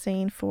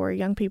caucusing for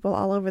young people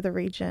all over the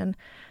region.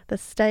 The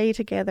Stay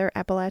Together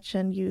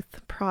Appalachian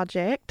Youth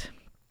Project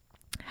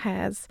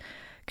has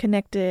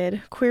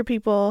connected queer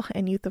people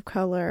and youth of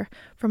color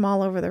from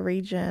all over the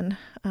region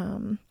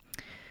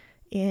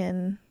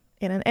in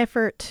an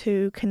effort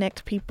to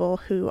connect people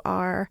who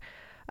are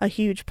a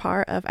huge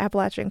part of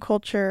Appalachian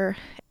culture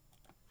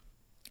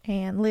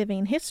and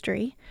living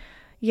history,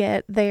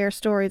 yet their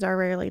stories are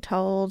rarely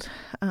told,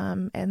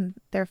 and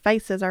their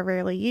faces are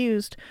rarely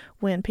used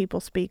when people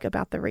speak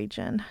about the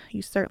region.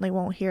 You certainly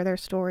won't hear their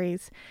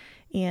stories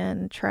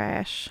in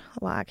trash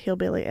like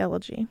Hillbilly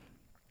Elegy.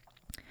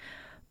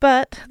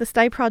 But the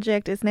Stay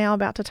Project is now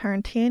about to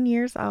turn 10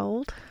 years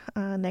old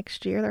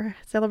next year. They're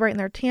celebrating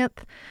their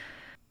 10th.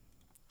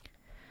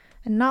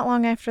 And not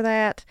long after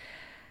that,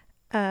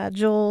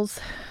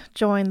 Jules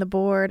joined the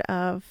board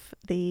of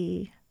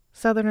the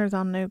Southerners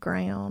on New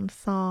Ground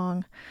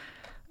song,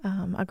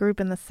 a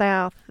group in the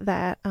South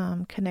that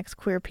connects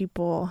queer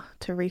people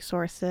to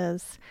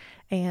resources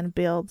and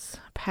builds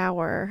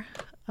power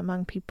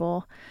among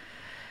people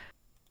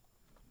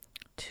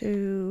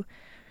to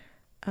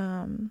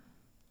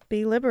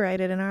be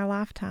liberated in our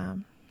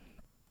lifetime.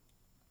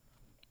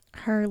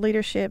 Her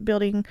leadership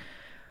building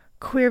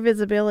queer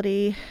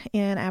visibility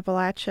in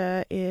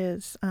Appalachia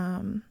is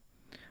one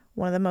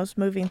of the most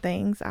moving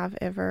things I've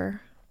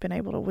ever been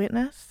able to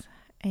witness,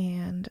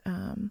 and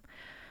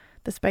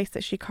the space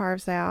that she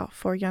carves out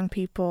for young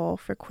people,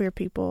 for queer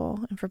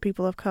people, and for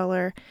people of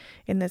color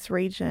in this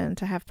region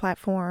to have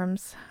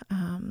platforms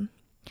and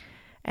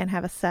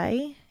have a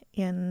say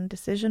in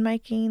decision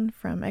making,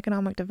 from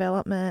economic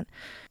development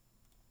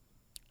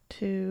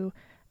to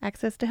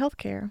access to health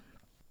care.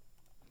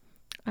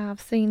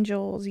 I've seen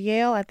Jules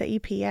yell at the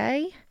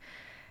EPA,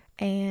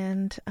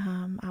 and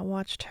I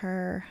watched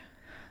her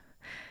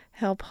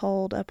help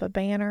hold up a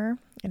banner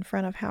in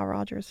front of Hal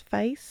Rogers'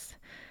 face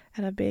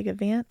at a big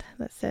event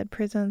that said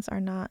prisons are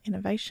not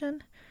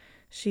innovation.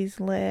 She's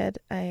led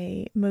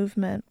a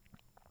movement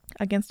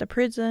against a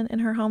prison in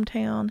her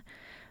hometown,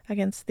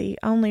 against the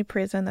only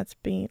federal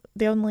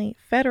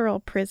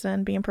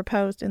prison being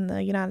proposed in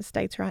the United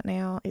States right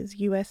now is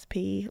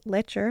USP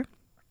Letcher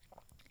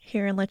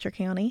here in Letcher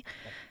County.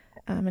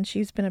 And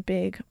she's been a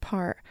big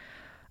part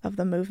of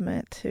the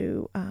movement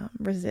to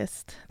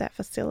resist that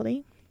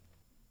facility.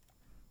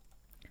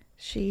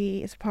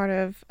 She is part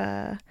of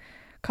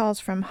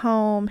Calls from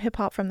Home, Hip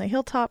Hop from the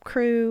Hilltop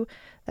crew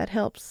that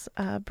helps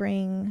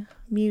bring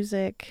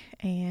music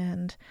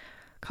and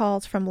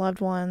calls from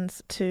loved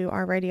ones to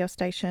our radio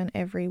station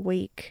every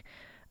week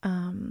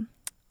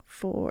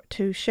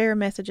to share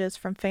messages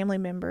from family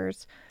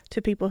members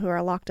to people who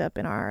are locked up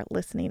in our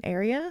listening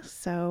area.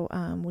 So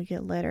we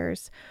get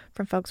letters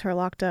from folks who are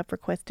locked up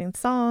requesting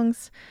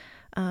songs,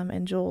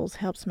 and Jules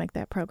helps make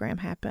that program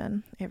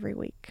happen every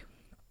week.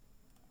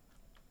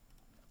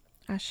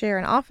 I share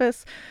an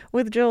office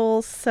with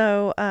Jules,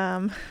 so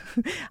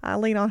I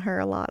lean on her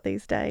a lot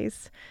these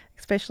days,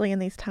 especially in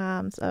these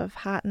times of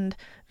heightened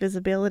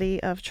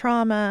visibility of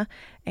trauma,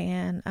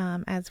 and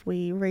as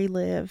we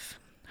relive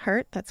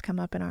hurt that's come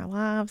up in our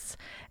lives,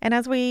 and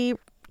as we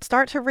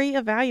start to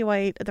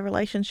reevaluate the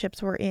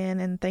relationships we're in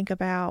and think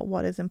about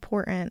what is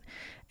important,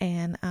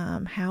 and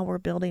how we're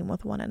building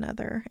with one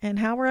another and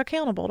how we're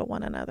accountable to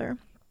one another.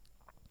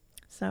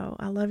 So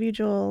I love you,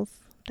 Jules.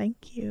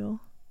 Thank you.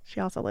 She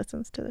also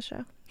listens to the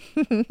show.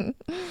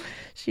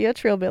 She a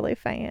Trillbilly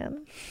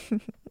fan.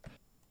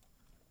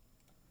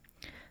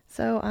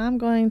 So I'm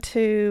going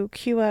to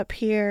cue up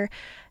here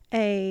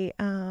a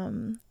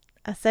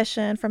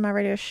session from my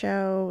radio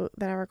show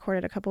that I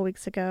recorded a couple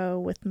weeks ago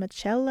with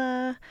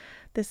Michella,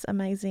 this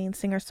amazing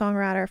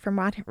singer-songwriter from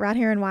right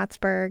here in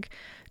Whitesburg,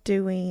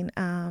 doing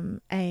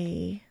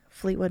a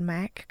Fleetwood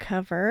Mac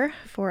cover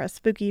for a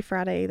Spooky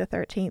Friday the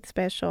 13th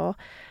special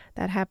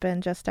that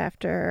happened just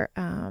after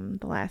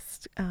the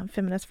last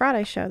Feminist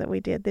Friday show that we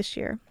did this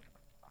year.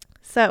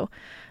 So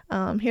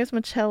here's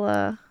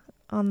Michella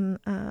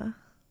on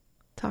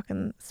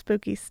talking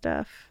spooky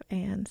stuff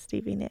and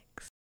Stevie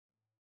Nicks.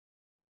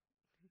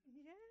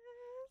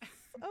 Yes.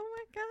 Oh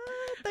my God.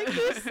 Thank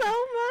you so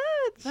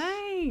much.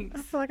 Thanks.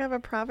 I feel like I have a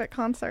private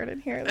concert in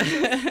here.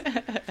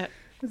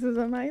 This is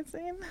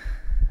amazing.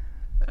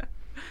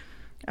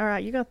 All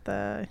right, you got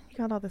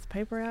all this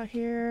paper out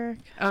here.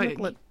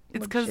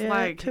 It's because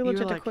like too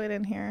legit to quit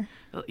in here.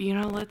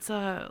 Let's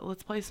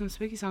play some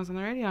spooky songs on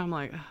the radio. I'm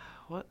like,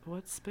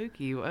 what's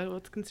spooky?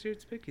 What's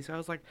considered spooky? So I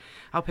was like,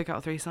 I'll pick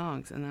out 3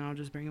 songs and then I'll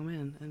just bring them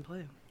in and play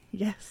them.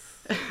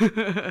 Yes.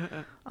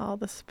 All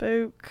the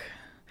spook.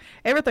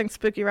 Everything's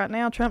spooky right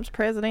now. Trump's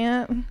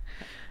president.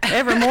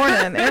 Every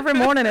morning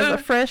is a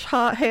fresh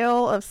hot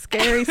hell of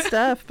scary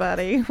stuff,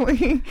 buddy.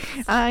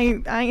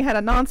 I ain't had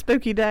a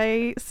non-spooky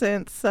day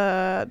since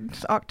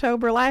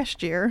October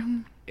last year.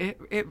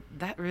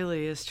 That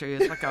really is true.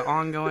 It's like an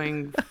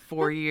ongoing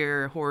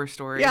 4-year horror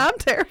story. Yeah, I'm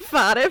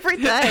terrified every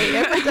day.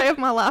 Every day of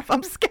my life,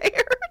 I'm scared.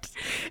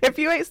 If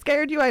you ain't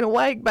scared, you ain't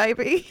awake,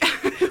 baby.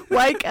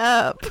 Wake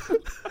up.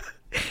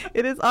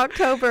 It is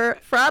October,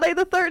 Friday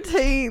the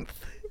 13th,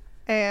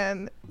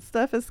 and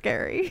stuff is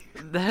scary.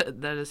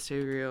 That is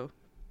too real.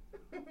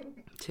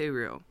 Too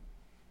real.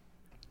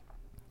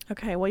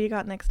 Okay, what you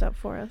got next up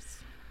for us?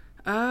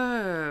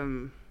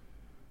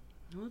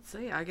 Let's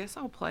see. I guess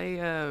I'll play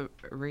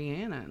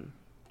Rhiannon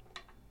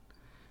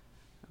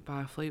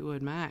by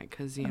Fleetwood Mac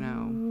because,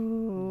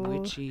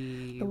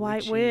 witchy. The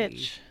White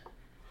Witch.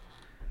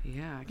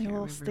 Yeah, I can't a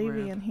little remember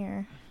Stevie in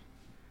here.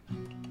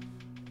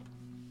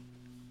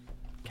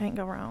 Can't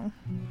go wrong.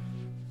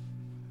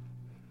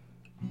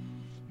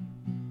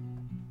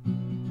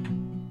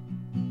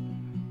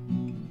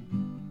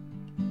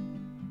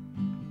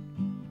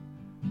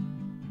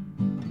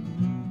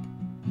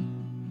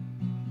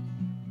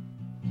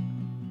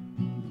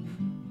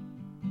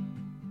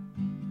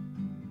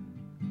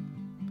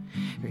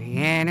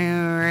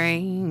 Rhiannon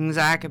rings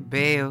like a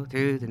bell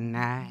through the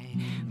night.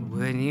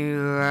 Wouldn't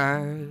you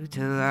love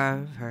to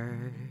love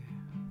her?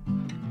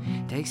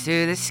 Takes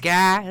to the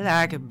sky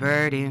like a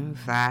bird in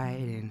flight,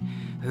 and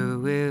who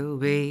will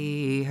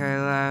be her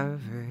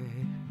lover?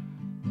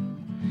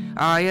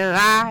 All your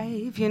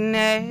life you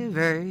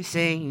never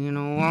seen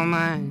a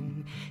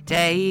woman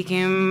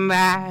taken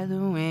by the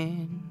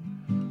wind.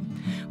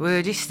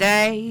 Would you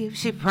stay if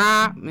she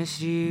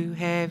promised you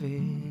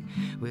heaven?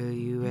 Will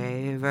you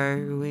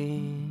ever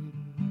win?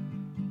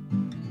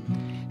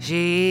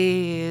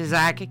 She is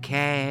like a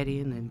cat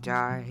in the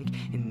dark,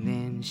 and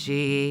then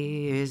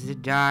she is the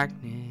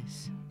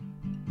darkness.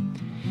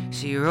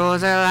 She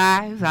rolls her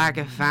life like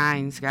a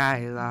fine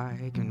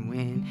skylark, and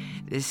when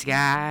the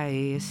sky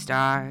is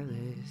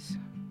starless.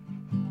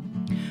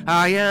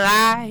 All your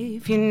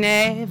life you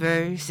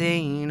never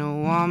seen a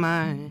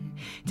woman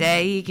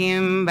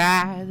taken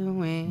by the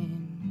wind.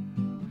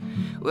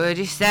 Would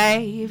you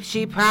stay if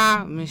she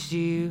promised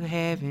you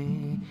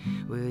heaven?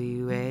 Will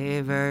you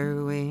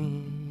ever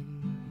win?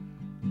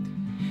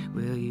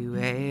 Will you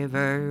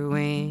ever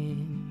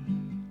win?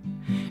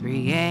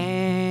 Rhiannon,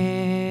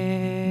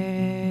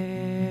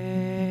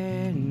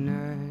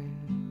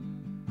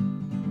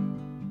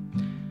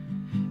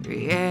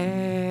 Rhiannon.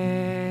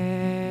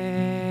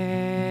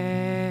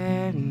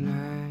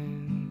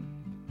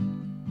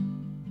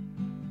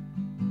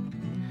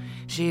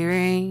 She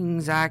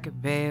rings like a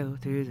bell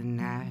through the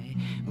night.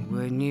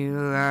 Wouldn't you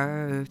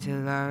love to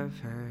love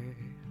her?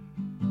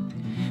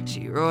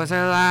 She rolls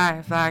her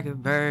life like a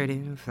bird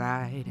in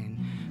flight, and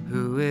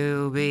who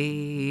will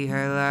be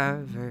her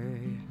lover?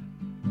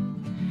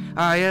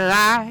 All your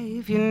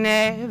life you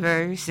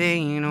never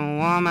seen a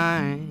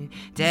woman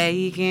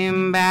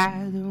taken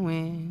by the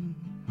wind.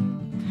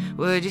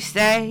 Would you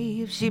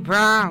stay if she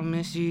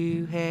promised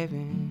you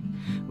heaven?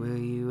 Will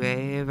you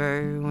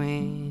ever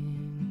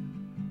win?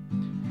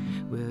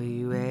 Will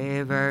you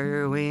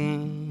ever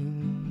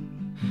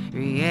win?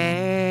 Rhiannon.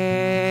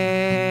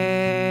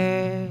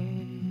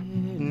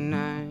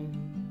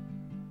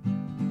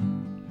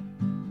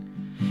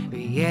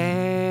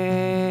 Rhiannon.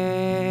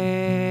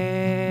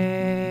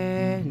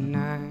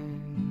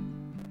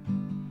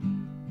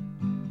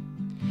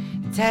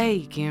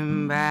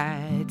 Taken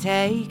by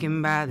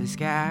the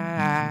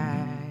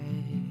sky.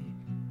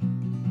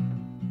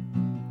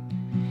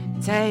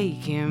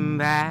 Taken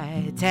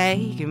by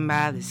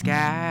the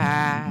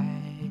sky.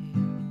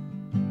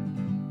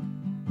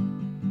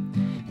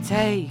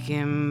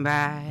 Taken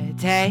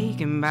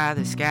by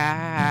the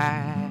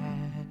sky.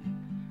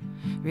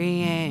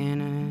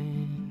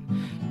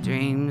 Rhiannon,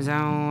 dreams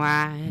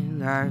unwind,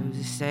 love's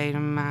a state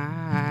of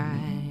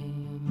mind.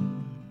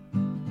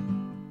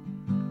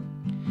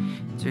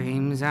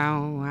 Dreams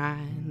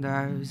unwind,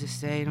 love's a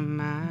state of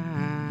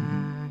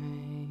mind.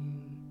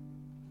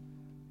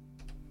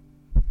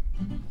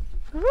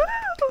 Woo!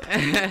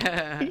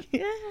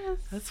 Yes.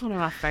 That's one of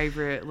my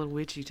favorite Little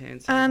Witchy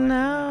tunes. I was like,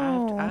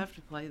 know. I have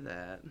to play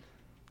that.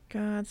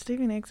 God,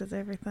 Stevie Nicks is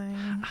everything.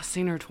 I've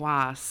seen her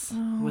twice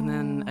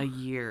within a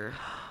year.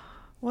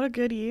 What a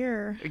good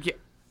year. Yeah.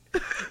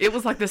 It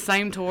was like the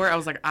same tour. I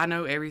was like, I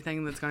know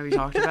everything that's going to be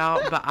talked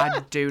about, but I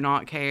do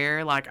not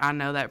care. Like, I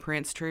know that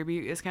Prince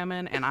tribute is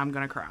coming, and I'm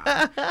going to cry.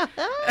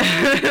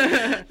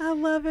 I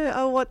love it.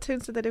 Oh, what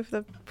tunes did they do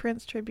for the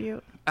Prince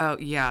tribute? Oh,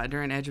 yeah.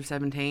 During Edge of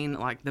 17,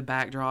 like, the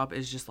backdrop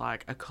is just,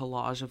 like, a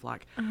collage of,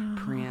 like,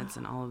 Prince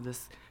and all of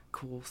this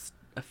cool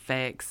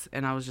effects.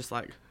 And I was just,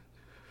 like,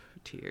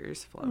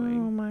 tears flowing.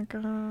 Oh, my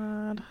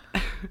God.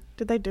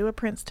 Did they do a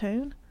Prince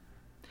tune?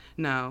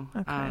 No.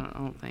 Okay. I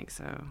don't think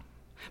so.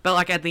 But,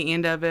 like, at the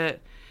end of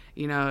it,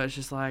 you know, it's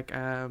just like,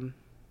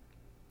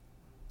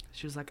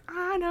 she was like,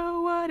 I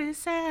know what it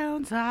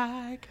sounds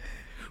like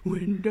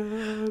when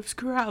doves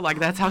cry. Like,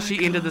 that's how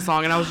she ended the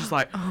song. And I was just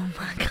like, oh,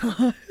 my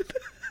God.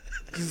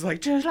 She's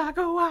like, just like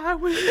a white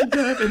wind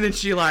dove. And then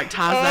she, like,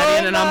 ties that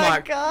in. And I'm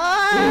like,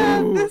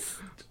 God.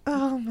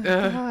 Oh, my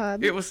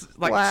God. It was,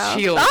 like, wow.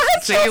 chills. I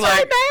have See, chills like,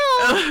 right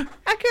now.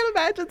 I can't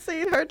imagine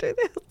seeing her do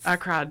this. I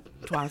cried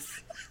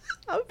twice.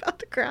 I'm about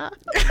to cry.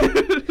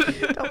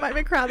 Don't make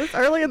me cry this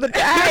early in the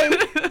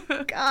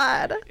day.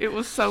 God. It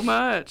was so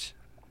much.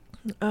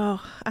 Oh,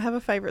 I have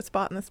a favorite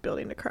spot in this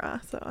building to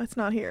cry, so it's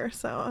not here.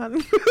 So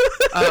I'm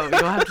Oh,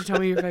 you'll have to tell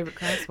me your favorite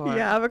cry spot.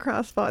 Yeah, I have a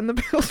cry spot in the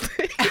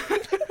building.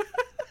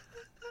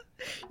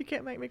 You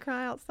can't make me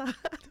cry outside.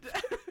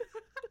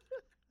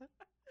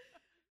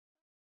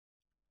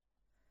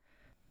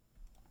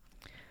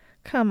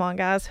 Come on,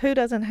 guys. Who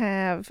doesn't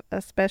have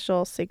a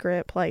special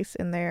secret place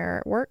in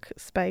their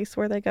workspace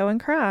where they go and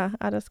cry?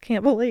 I just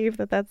can't believe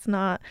that that's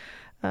not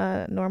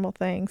a normal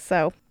thing.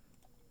 So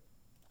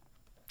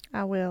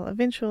I will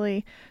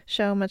eventually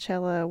show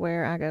Michella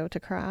where I go to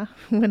cry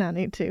when I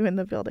need to in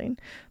the building.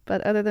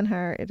 But other than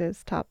her, it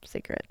is top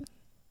secret.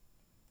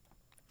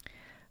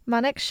 My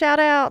next shout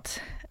out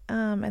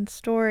and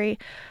story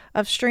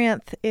of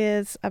strength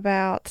is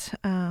about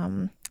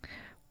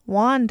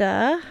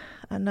Wanda,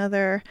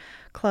 another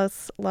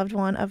close loved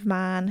one of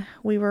mine.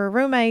 We were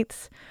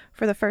roommates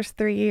for the first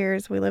 3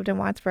 years. We lived in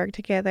Whitesburg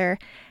together,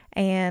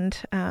 and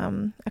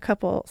a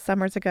couple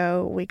summers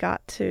ago we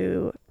got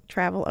to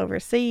travel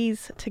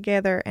overseas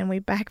together, and we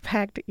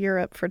backpacked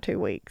Europe for 2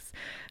 weeks.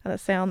 That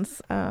sounds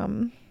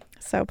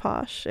so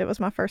posh. It was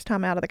my first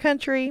time out of the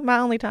country, my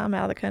only time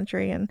out of the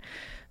country, and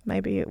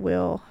maybe it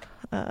will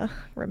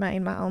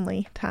remain my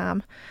only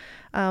time.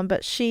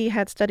 But she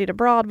had studied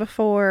abroad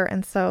before,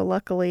 and so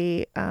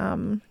luckily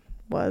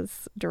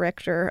was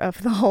director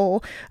of the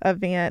whole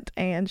event,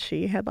 and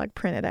she had like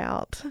printed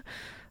out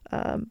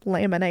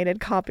laminated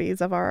copies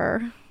of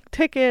our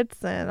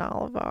tickets and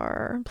all of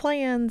our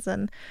plans,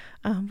 and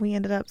we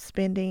ended up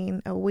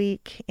spending a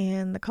week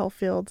in the coal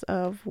fields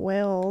of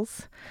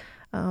Wales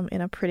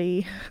in a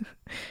pretty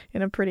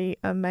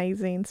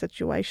amazing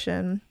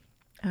situation.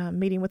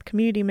 Meeting with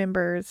community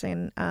members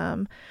and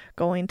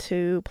going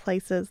to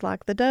places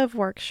like the Dove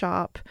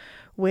Workshop,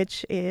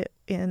 which is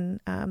in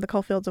the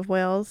coalfields of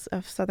Wales,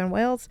 of southern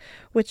Wales,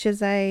 which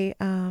is a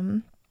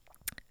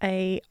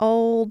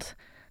old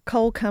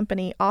coal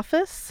company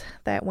office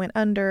that went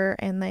under,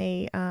 and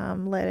they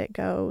let it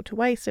go to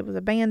waste. It was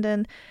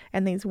abandoned,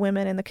 and these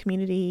women in the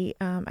community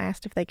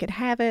asked if they could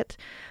have it.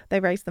 They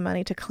raised the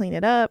money to clean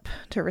it up,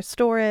 to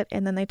restore it,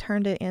 and then they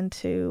turned it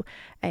into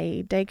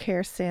a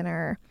daycare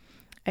center,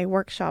 a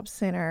workshop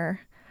center,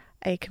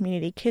 a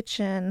community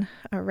kitchen,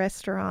 a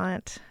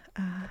restaurant,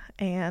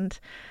 and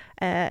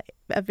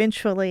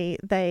eventually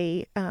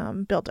they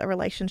built a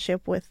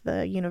relationship with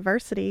the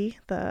university,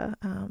 the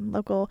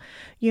local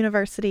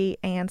university,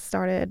 and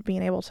started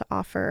being able to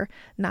offer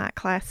night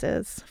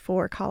classes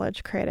for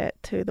college credit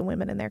to the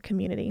women in their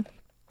community.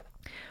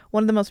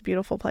 One of the most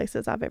beautiful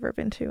places I've ever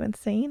been to and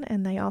seen,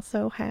 and they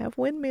also have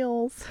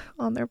windmills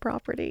on their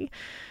property.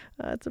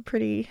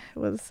 It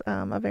was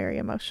a very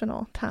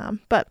emotional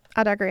time, but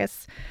I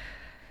digress.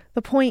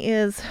 the point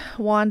is,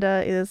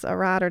 Wanda is a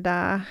ride or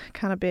die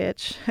kind of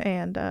bitch,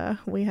 and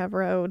we have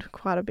rode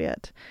quite a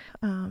bit.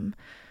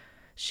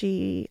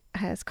 She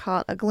has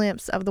caught a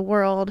glimpse of the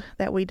world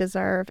that we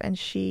deserve, and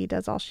she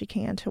does all she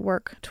can to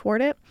work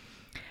toward it.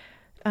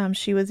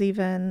 She was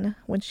even,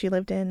 when she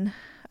lived in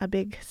a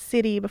big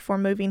city before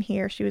moving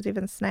here, she was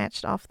even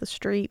snatched off the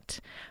street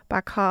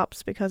by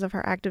cops because of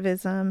her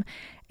activism,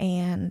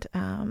 and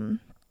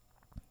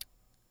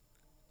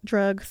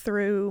drug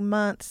through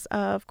months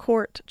of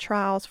court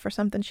trials for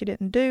something she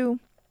didn't do,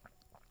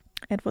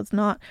 and was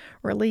not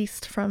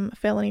released from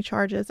felony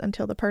charges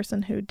until the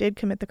person who did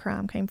commit the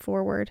crime came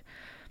forward.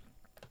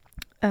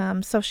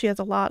 So she has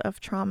a lot of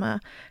trauma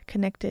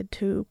connected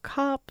to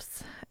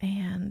cops,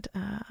 and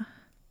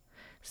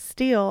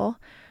still,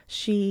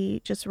 she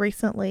just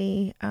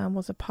recently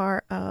was a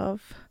part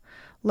of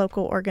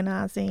local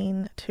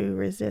organizing to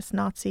resist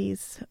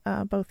Nazis,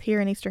 both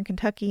here in Eastern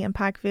Kentucky and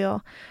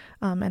Pikeville,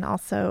 and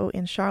also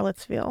in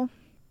Charlottesville.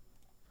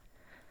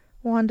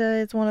 Wanda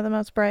is one of the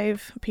most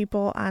brave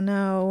people I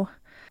know,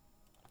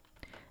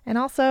 and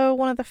also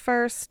one of the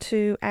first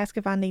to ask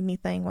if I need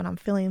anything when I'm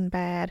feeling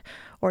bad,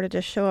 or to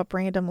just show up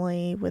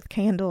randomly with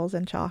candles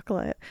and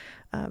chocolate,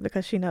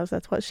 because she knows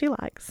that's what she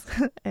likes,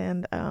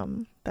 and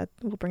that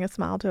will bring a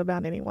smile to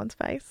about anyone's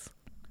face.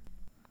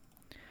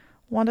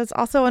 Wanda's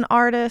also an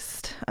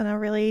artist and a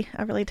really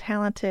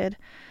talented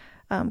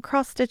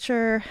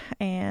cross-stitcher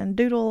and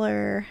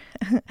doodler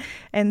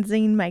and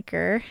zine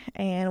maker,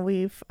 and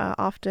we've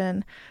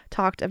often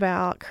talked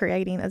about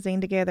creating a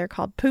zine together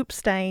called Poop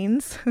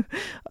Stains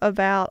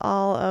about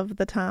all of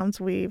the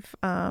times we've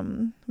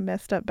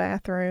messed up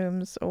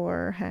bathrooms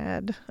or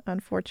had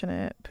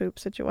unfortunate poop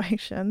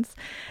situations,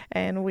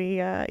 and we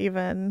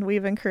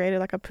even created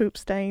like a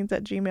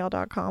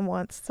poopstains@gmail.com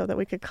once so that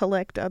we could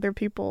collect other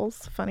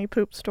people's funny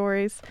poop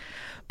stories.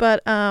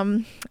 But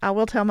I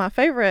will tell my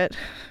favorite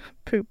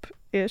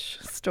poop-ish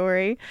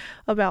story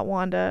about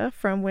Wanda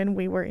from when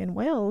we were in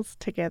Wales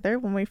together.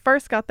 When we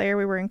first got there,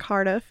 we were in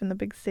Cardiff in the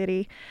big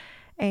city,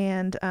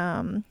 and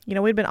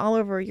we'd been all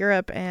over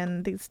Europe,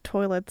 and these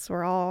toilets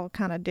were all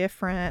kind of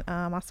different.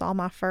 I saw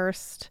my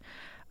first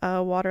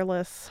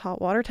waterless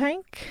hot water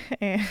tank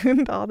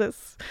and all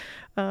this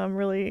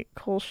really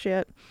cool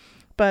shit,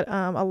 but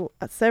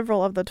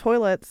several of the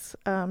toilets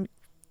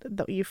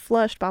that you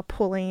flushed by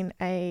pulling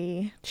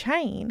a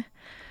chain.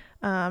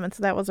 And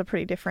so that was a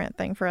pretty different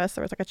thing for us.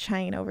 There was like a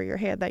chain over your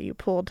head that you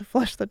pulled to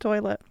flush the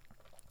toilet.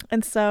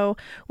 And so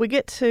we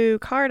get to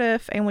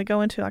Cardiff and we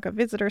go into like a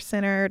visitor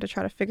center to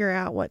try to figure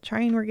out what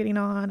train we're getting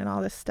on and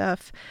all this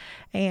stuff.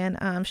 And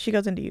she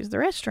goes in to use the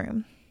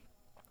restroom.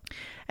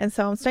 And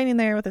so I'm standing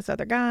there with this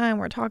other guy and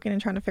we're talking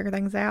and trying to figure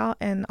things out.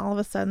 And all of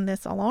a sudden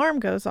this alarm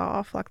goes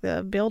off, like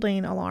the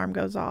building alarm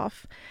goes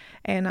off.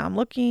 And I'm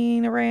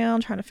looking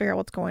around trying to figure out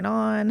what's going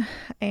on.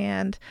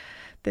 And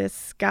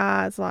this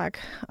guy's like,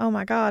 oh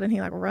my God. And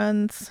he like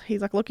runs.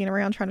 He's like looking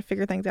around trying to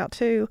figure things out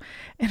too.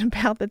 And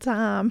about the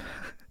time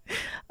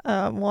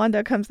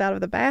Wanda comes out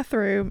of the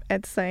bathroom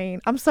and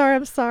saying, I'm sorry,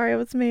 it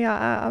was me.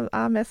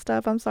 I messed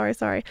up. I'm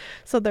sorry.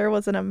 So there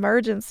was an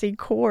emergency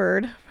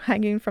cord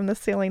hanging from the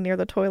ceiling near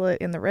the toilet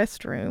in the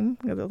restroom,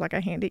 because it was like a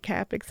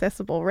handicap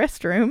accessible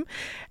restroom.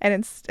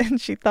 And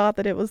she thought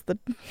that it was the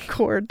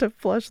cord to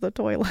flush the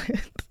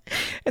toilet.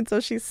 And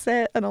so she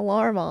set an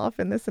alarm off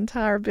in this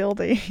entire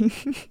building,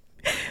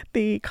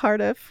 the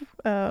Cardiff,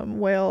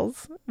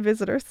 Wales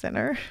Visitor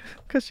Center,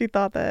 because she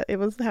thought that it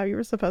was how you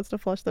were supposed to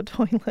flush the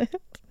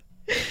toilet.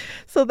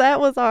 So that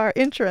was our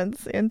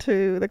entrance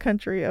into the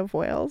country of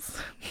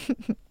Wales.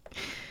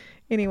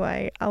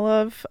 Anyway, I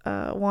love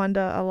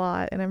Wanda a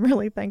lot, and I'm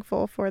really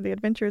thankful for the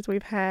adventures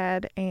we've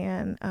had,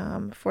 and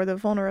for the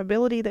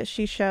vulnerability that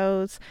she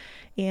shows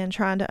in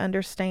trying to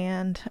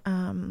understand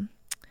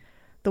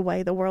the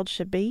way the world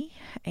should be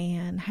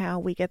and how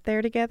we get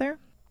there together.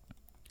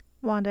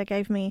 Wanda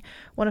gave me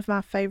one of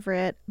my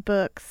favorite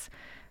books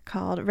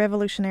called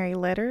Revolutionary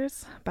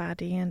Letters by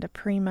Deanne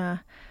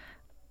DePrima.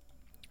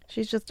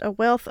 She's just a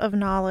wealth of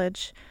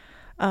knowledge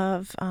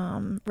of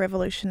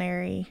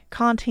revolutionary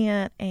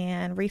content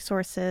and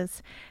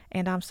resources,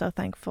 and I'm so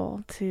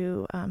thankful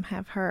to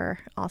have her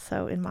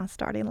also in my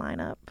starting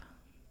lineup.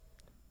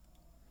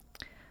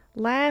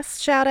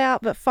 Last shout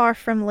out, but far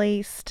from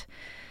least,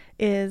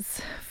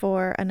 is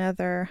for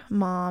another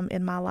mom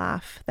in my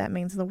life that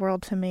means the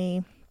world to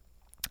me.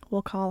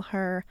 We'll call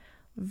her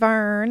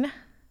Vern.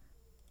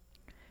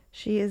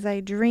 She is a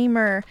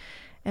dreamer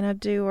and a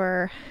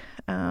doer,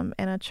 and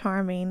a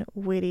charming,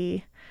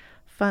 witty,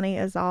 funny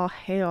as all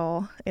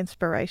hell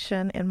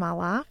inspiration in my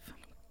life.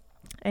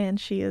 And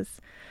she is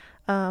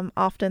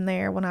often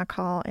there when I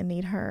call and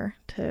need her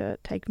to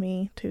take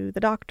me to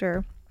the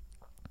doctor,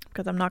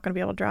 because I'm not going to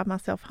be able to drive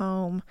myself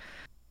home.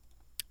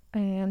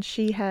 And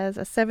she has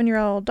a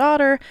 7-year-old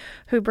daughter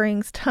who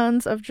brings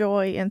tons of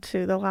joy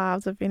into the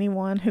lives of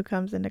anyone who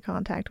comes into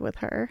contact with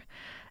her.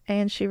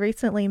 And she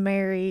recently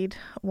married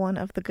one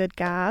of the good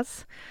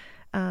guys,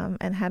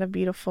 and had a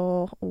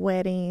beautiful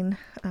wedding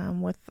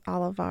with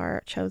all of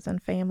our chosen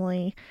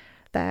family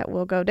that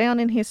will go down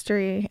in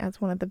history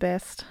as one of the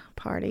best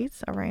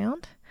parties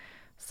around.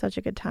 Such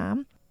a good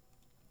time.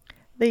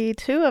 The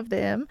two of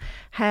them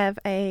have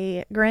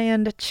a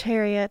grand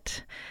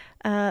chariot,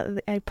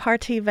 a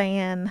party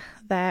van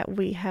that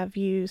we have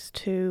used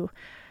to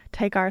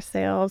take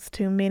ourselves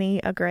to many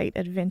a great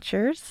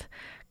adventures.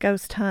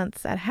 Ghost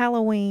hunts at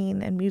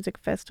Halloween and music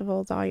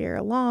festivals all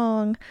year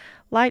long,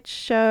 light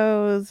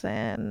shows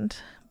and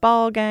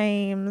ball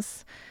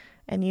games,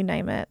 and you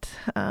name it.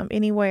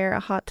 Anywhere a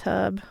hot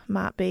tub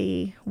might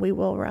be, we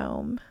will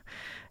roam.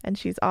 And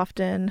she's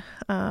often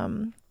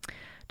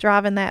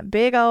driving that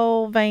big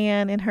old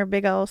van in her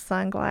big old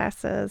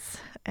sunglasses,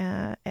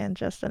 and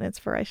just an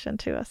inspiration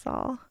to us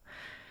all.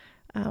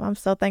 I'm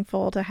so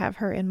thankful to have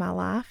her in my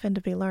life and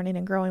to be learning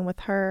and growing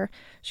with her.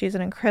 She's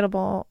an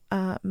incredible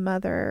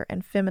mother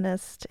and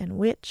feminist and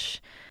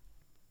witch.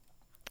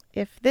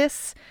 If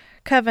this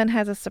coven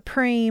has a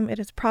supreme, it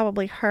is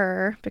probably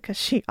her, because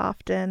she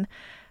often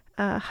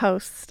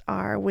hosts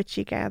our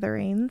witchy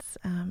gatherings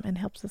and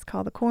helps us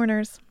call the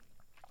corners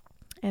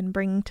and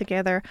bring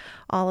together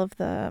all of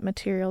the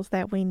materials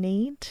that we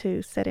need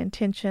to set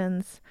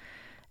intentions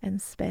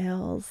and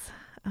spells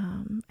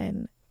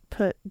and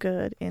put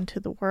good into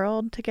the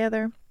world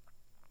together.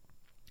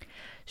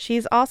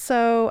 She's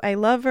also a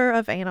lover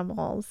of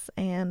animals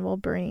and will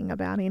bring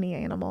about any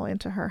animal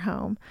into her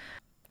home,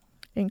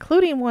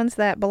 including ones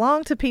that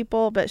belong to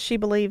people but she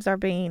believes are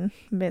being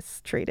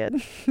mistreated.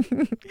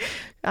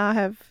 I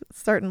have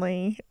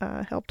certainly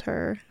helped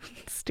her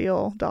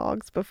steal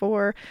dogs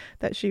before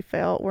that she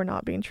felt were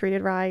not being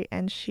treated right,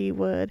 and she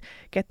would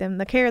get them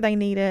the care they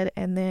needed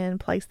and then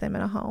place them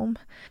in a home.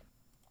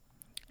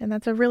 And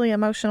that's a really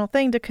emotional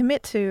thing to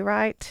commit to,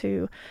 right?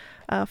 To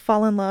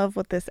fall in love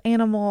with this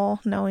animal,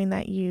 knowing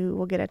that you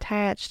will get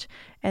attached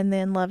and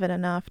then love it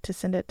enough to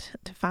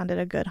find it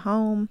a good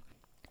home.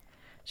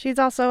 She's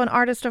also an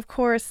artist, of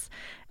course,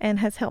 and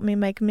has helped me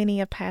make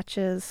many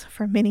patches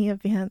for many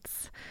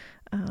events,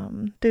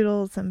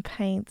 doodles and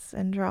paints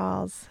and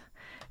draws,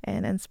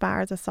 and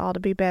inspires us all to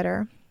be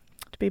better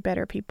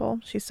people.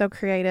 She's so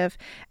creative,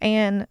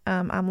 and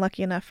I'm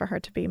lucky enough for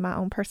her to be my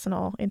own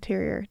personal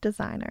interior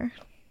designer.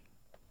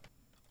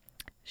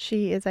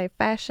 She is a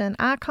fashion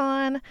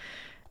icon,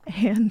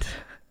 and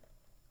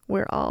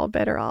we're all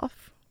better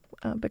off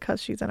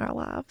because she's in our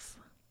lives.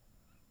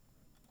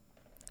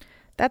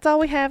 That's all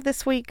we have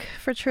this week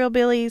for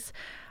Trillbillies.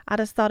 I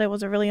just thought it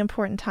was a really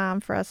important time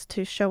for us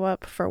to show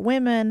up for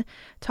women,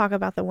 talk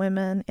about the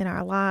women in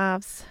our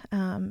lives,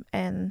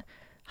 and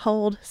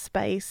hold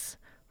space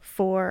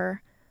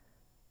for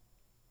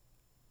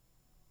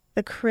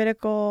the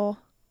critical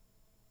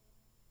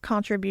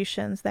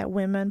contributions that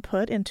women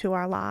put into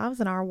our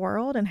lives and our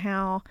world, and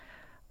how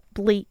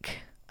bleak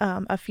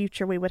a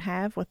future we would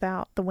have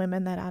without the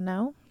women that I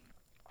know.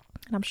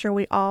 And I'm sure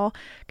we all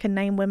can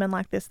name women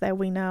like this that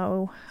we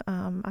know.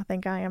 I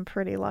think I am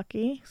pretty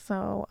lucky.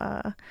 So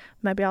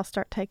maybe I'll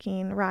start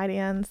taking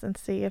write-ins and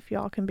see if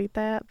y'all can beat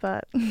that.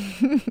 But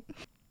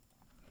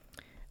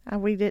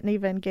we didn't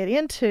even get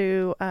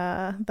into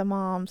the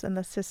moms and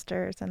the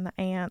sisters and the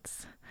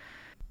aunts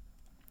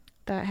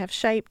that have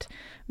shaped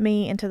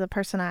me into the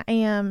person I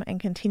am and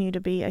continue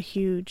to be a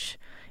huge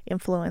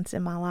influence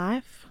in my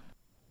life.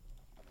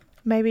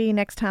 Maybe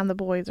next time the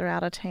boys are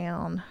out of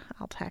town,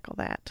 I'll tackle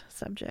that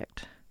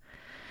subject.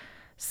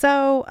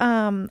 So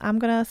I'm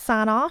going to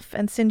sign off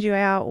and send you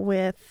out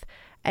with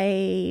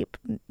a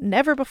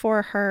never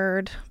before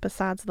heard,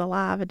 besides the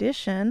live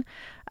edition,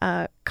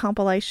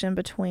 compilation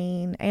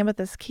between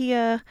Amethyst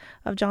Kia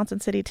of Johnson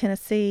City,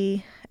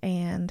 Tennessee,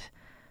 and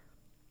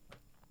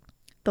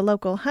the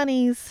local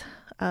Honeys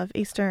of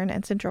Eastern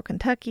and Central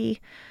Kentucky,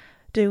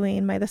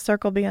 doing May the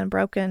Circle Be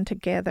Unbroken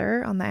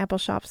together on the Apple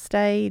Shop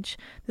stage.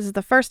 This is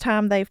the first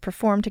time they've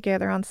performed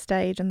together on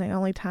stage, and the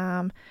only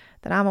time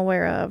that I'm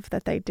aware of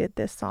that they did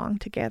this song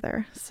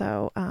together.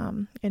 So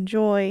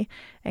enjoy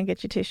and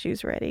get your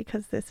tissues ready,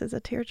 because this is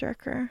a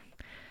tearjerker.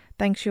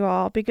 Thanks, you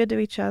all. Be good to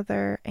each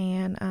other,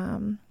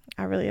 and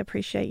I really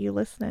appreciate you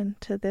listening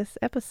to this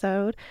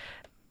episode.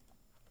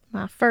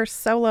 My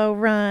first solo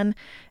run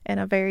and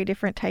a very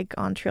different take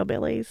on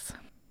Trillbillies.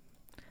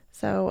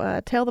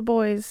 So tell the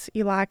boys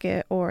you like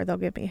it, or they'll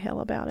give me hell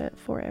about it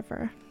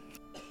forever.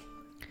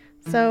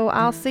 So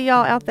I'll see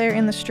y'all out there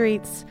in the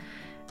streets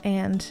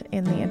and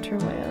in the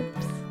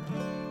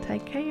interwebs.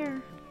 Take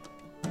care.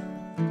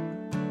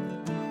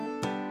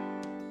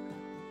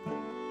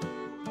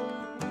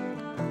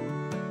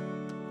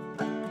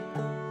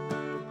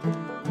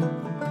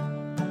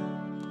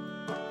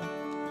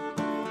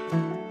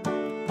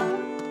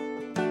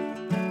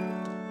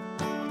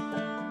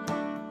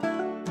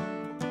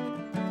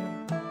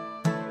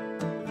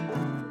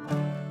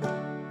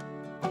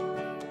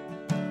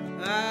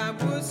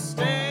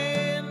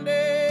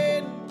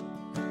 Standing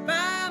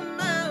by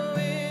my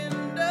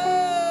window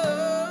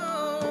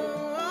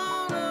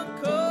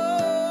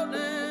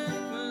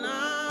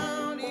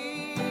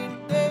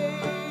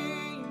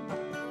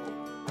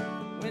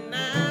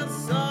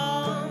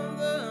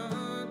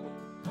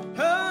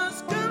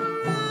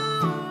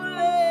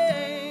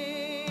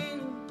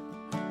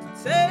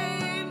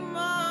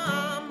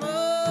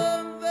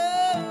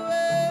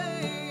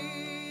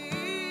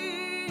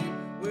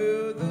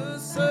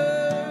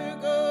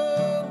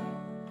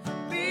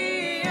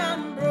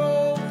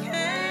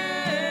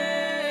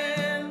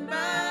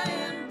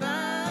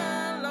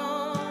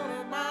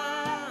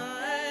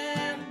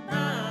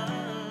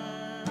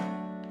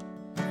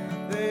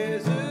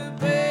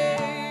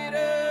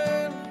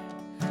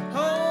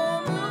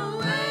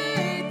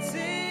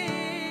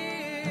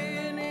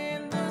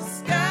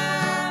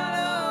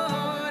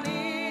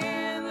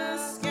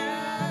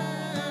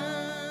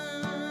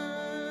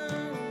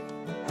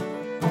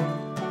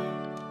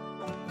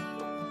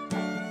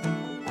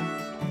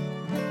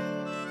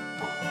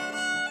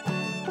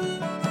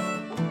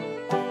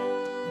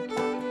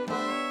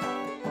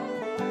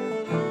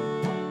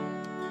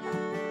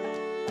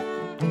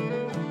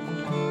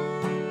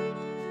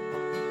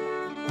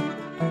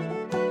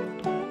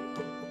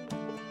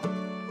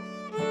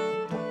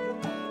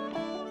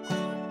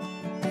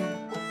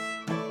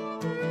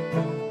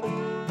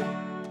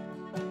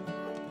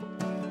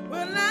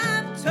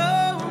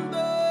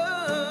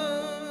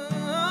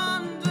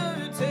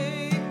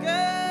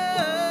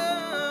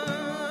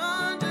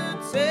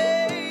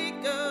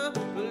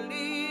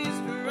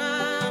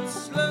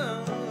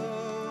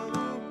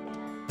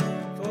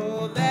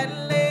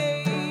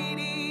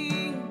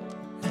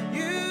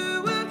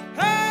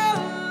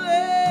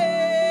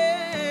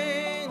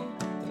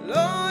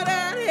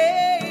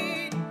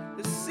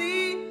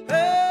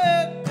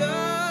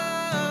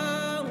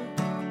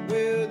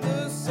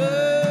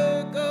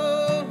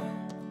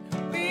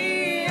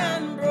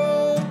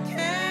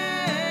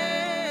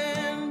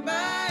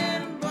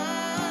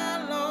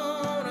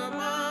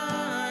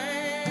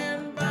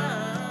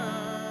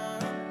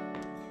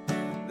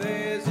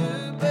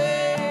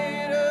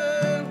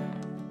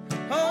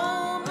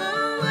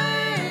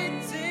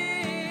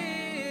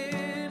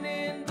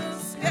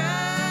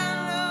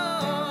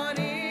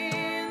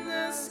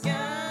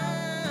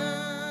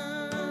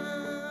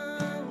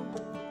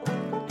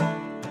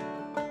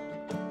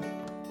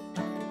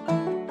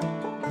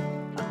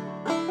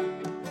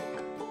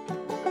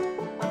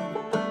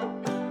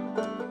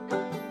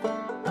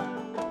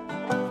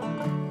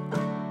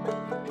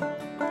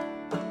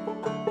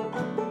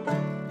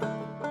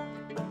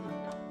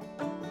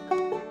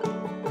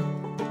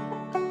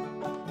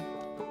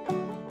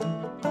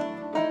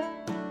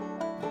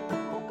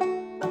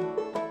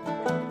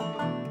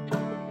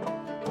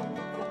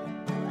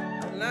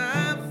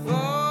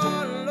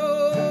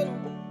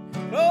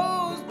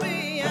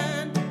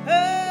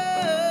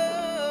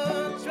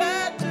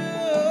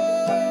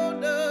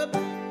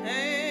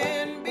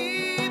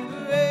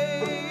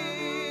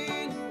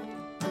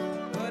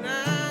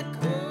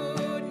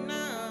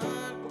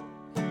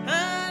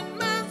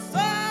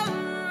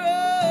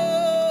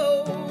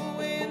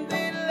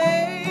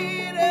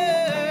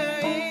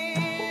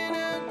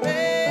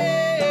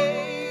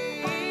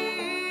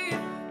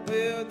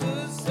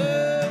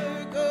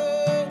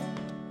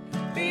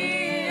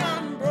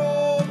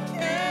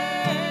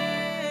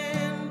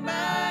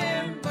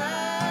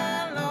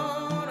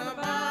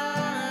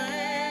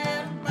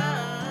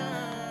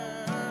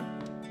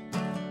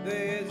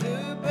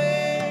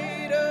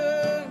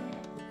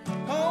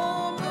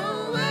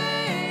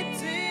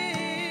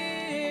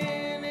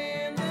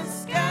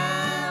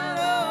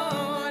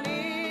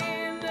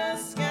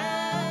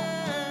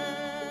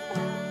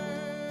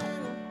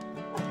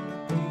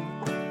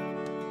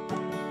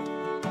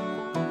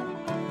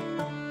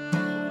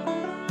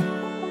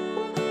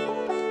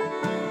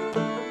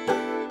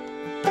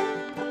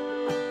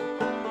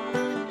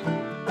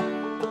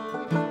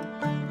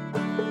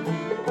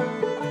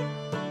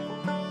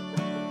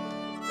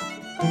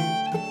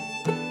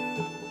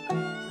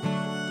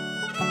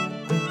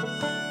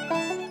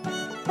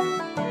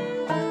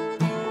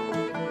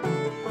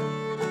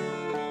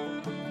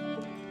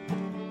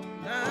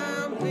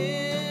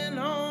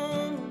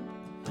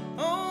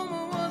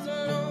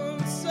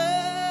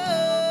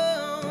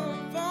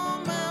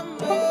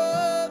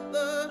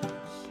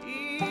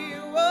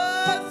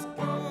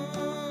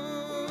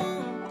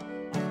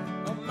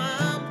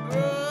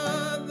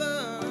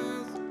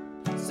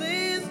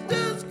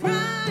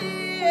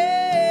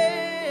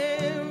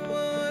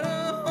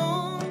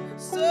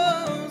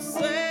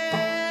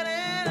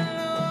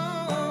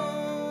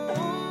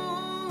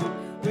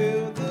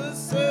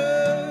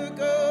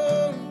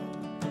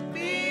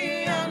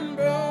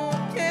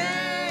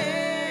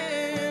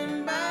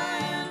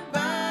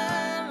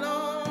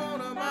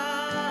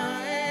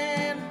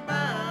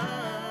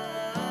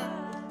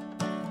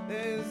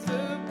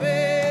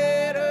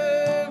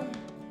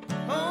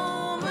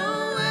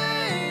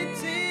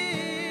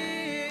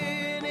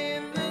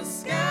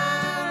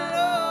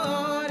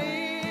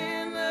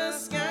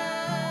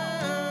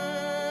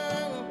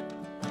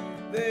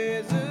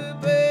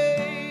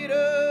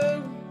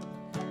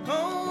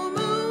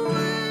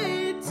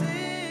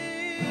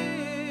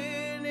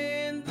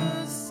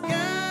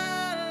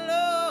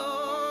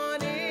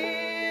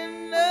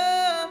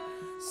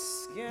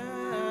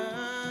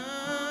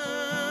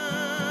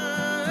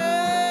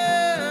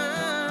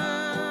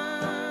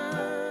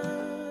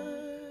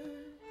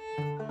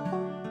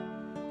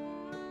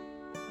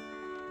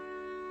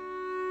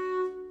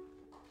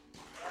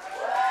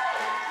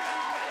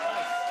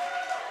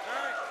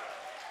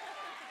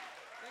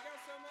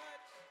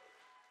much.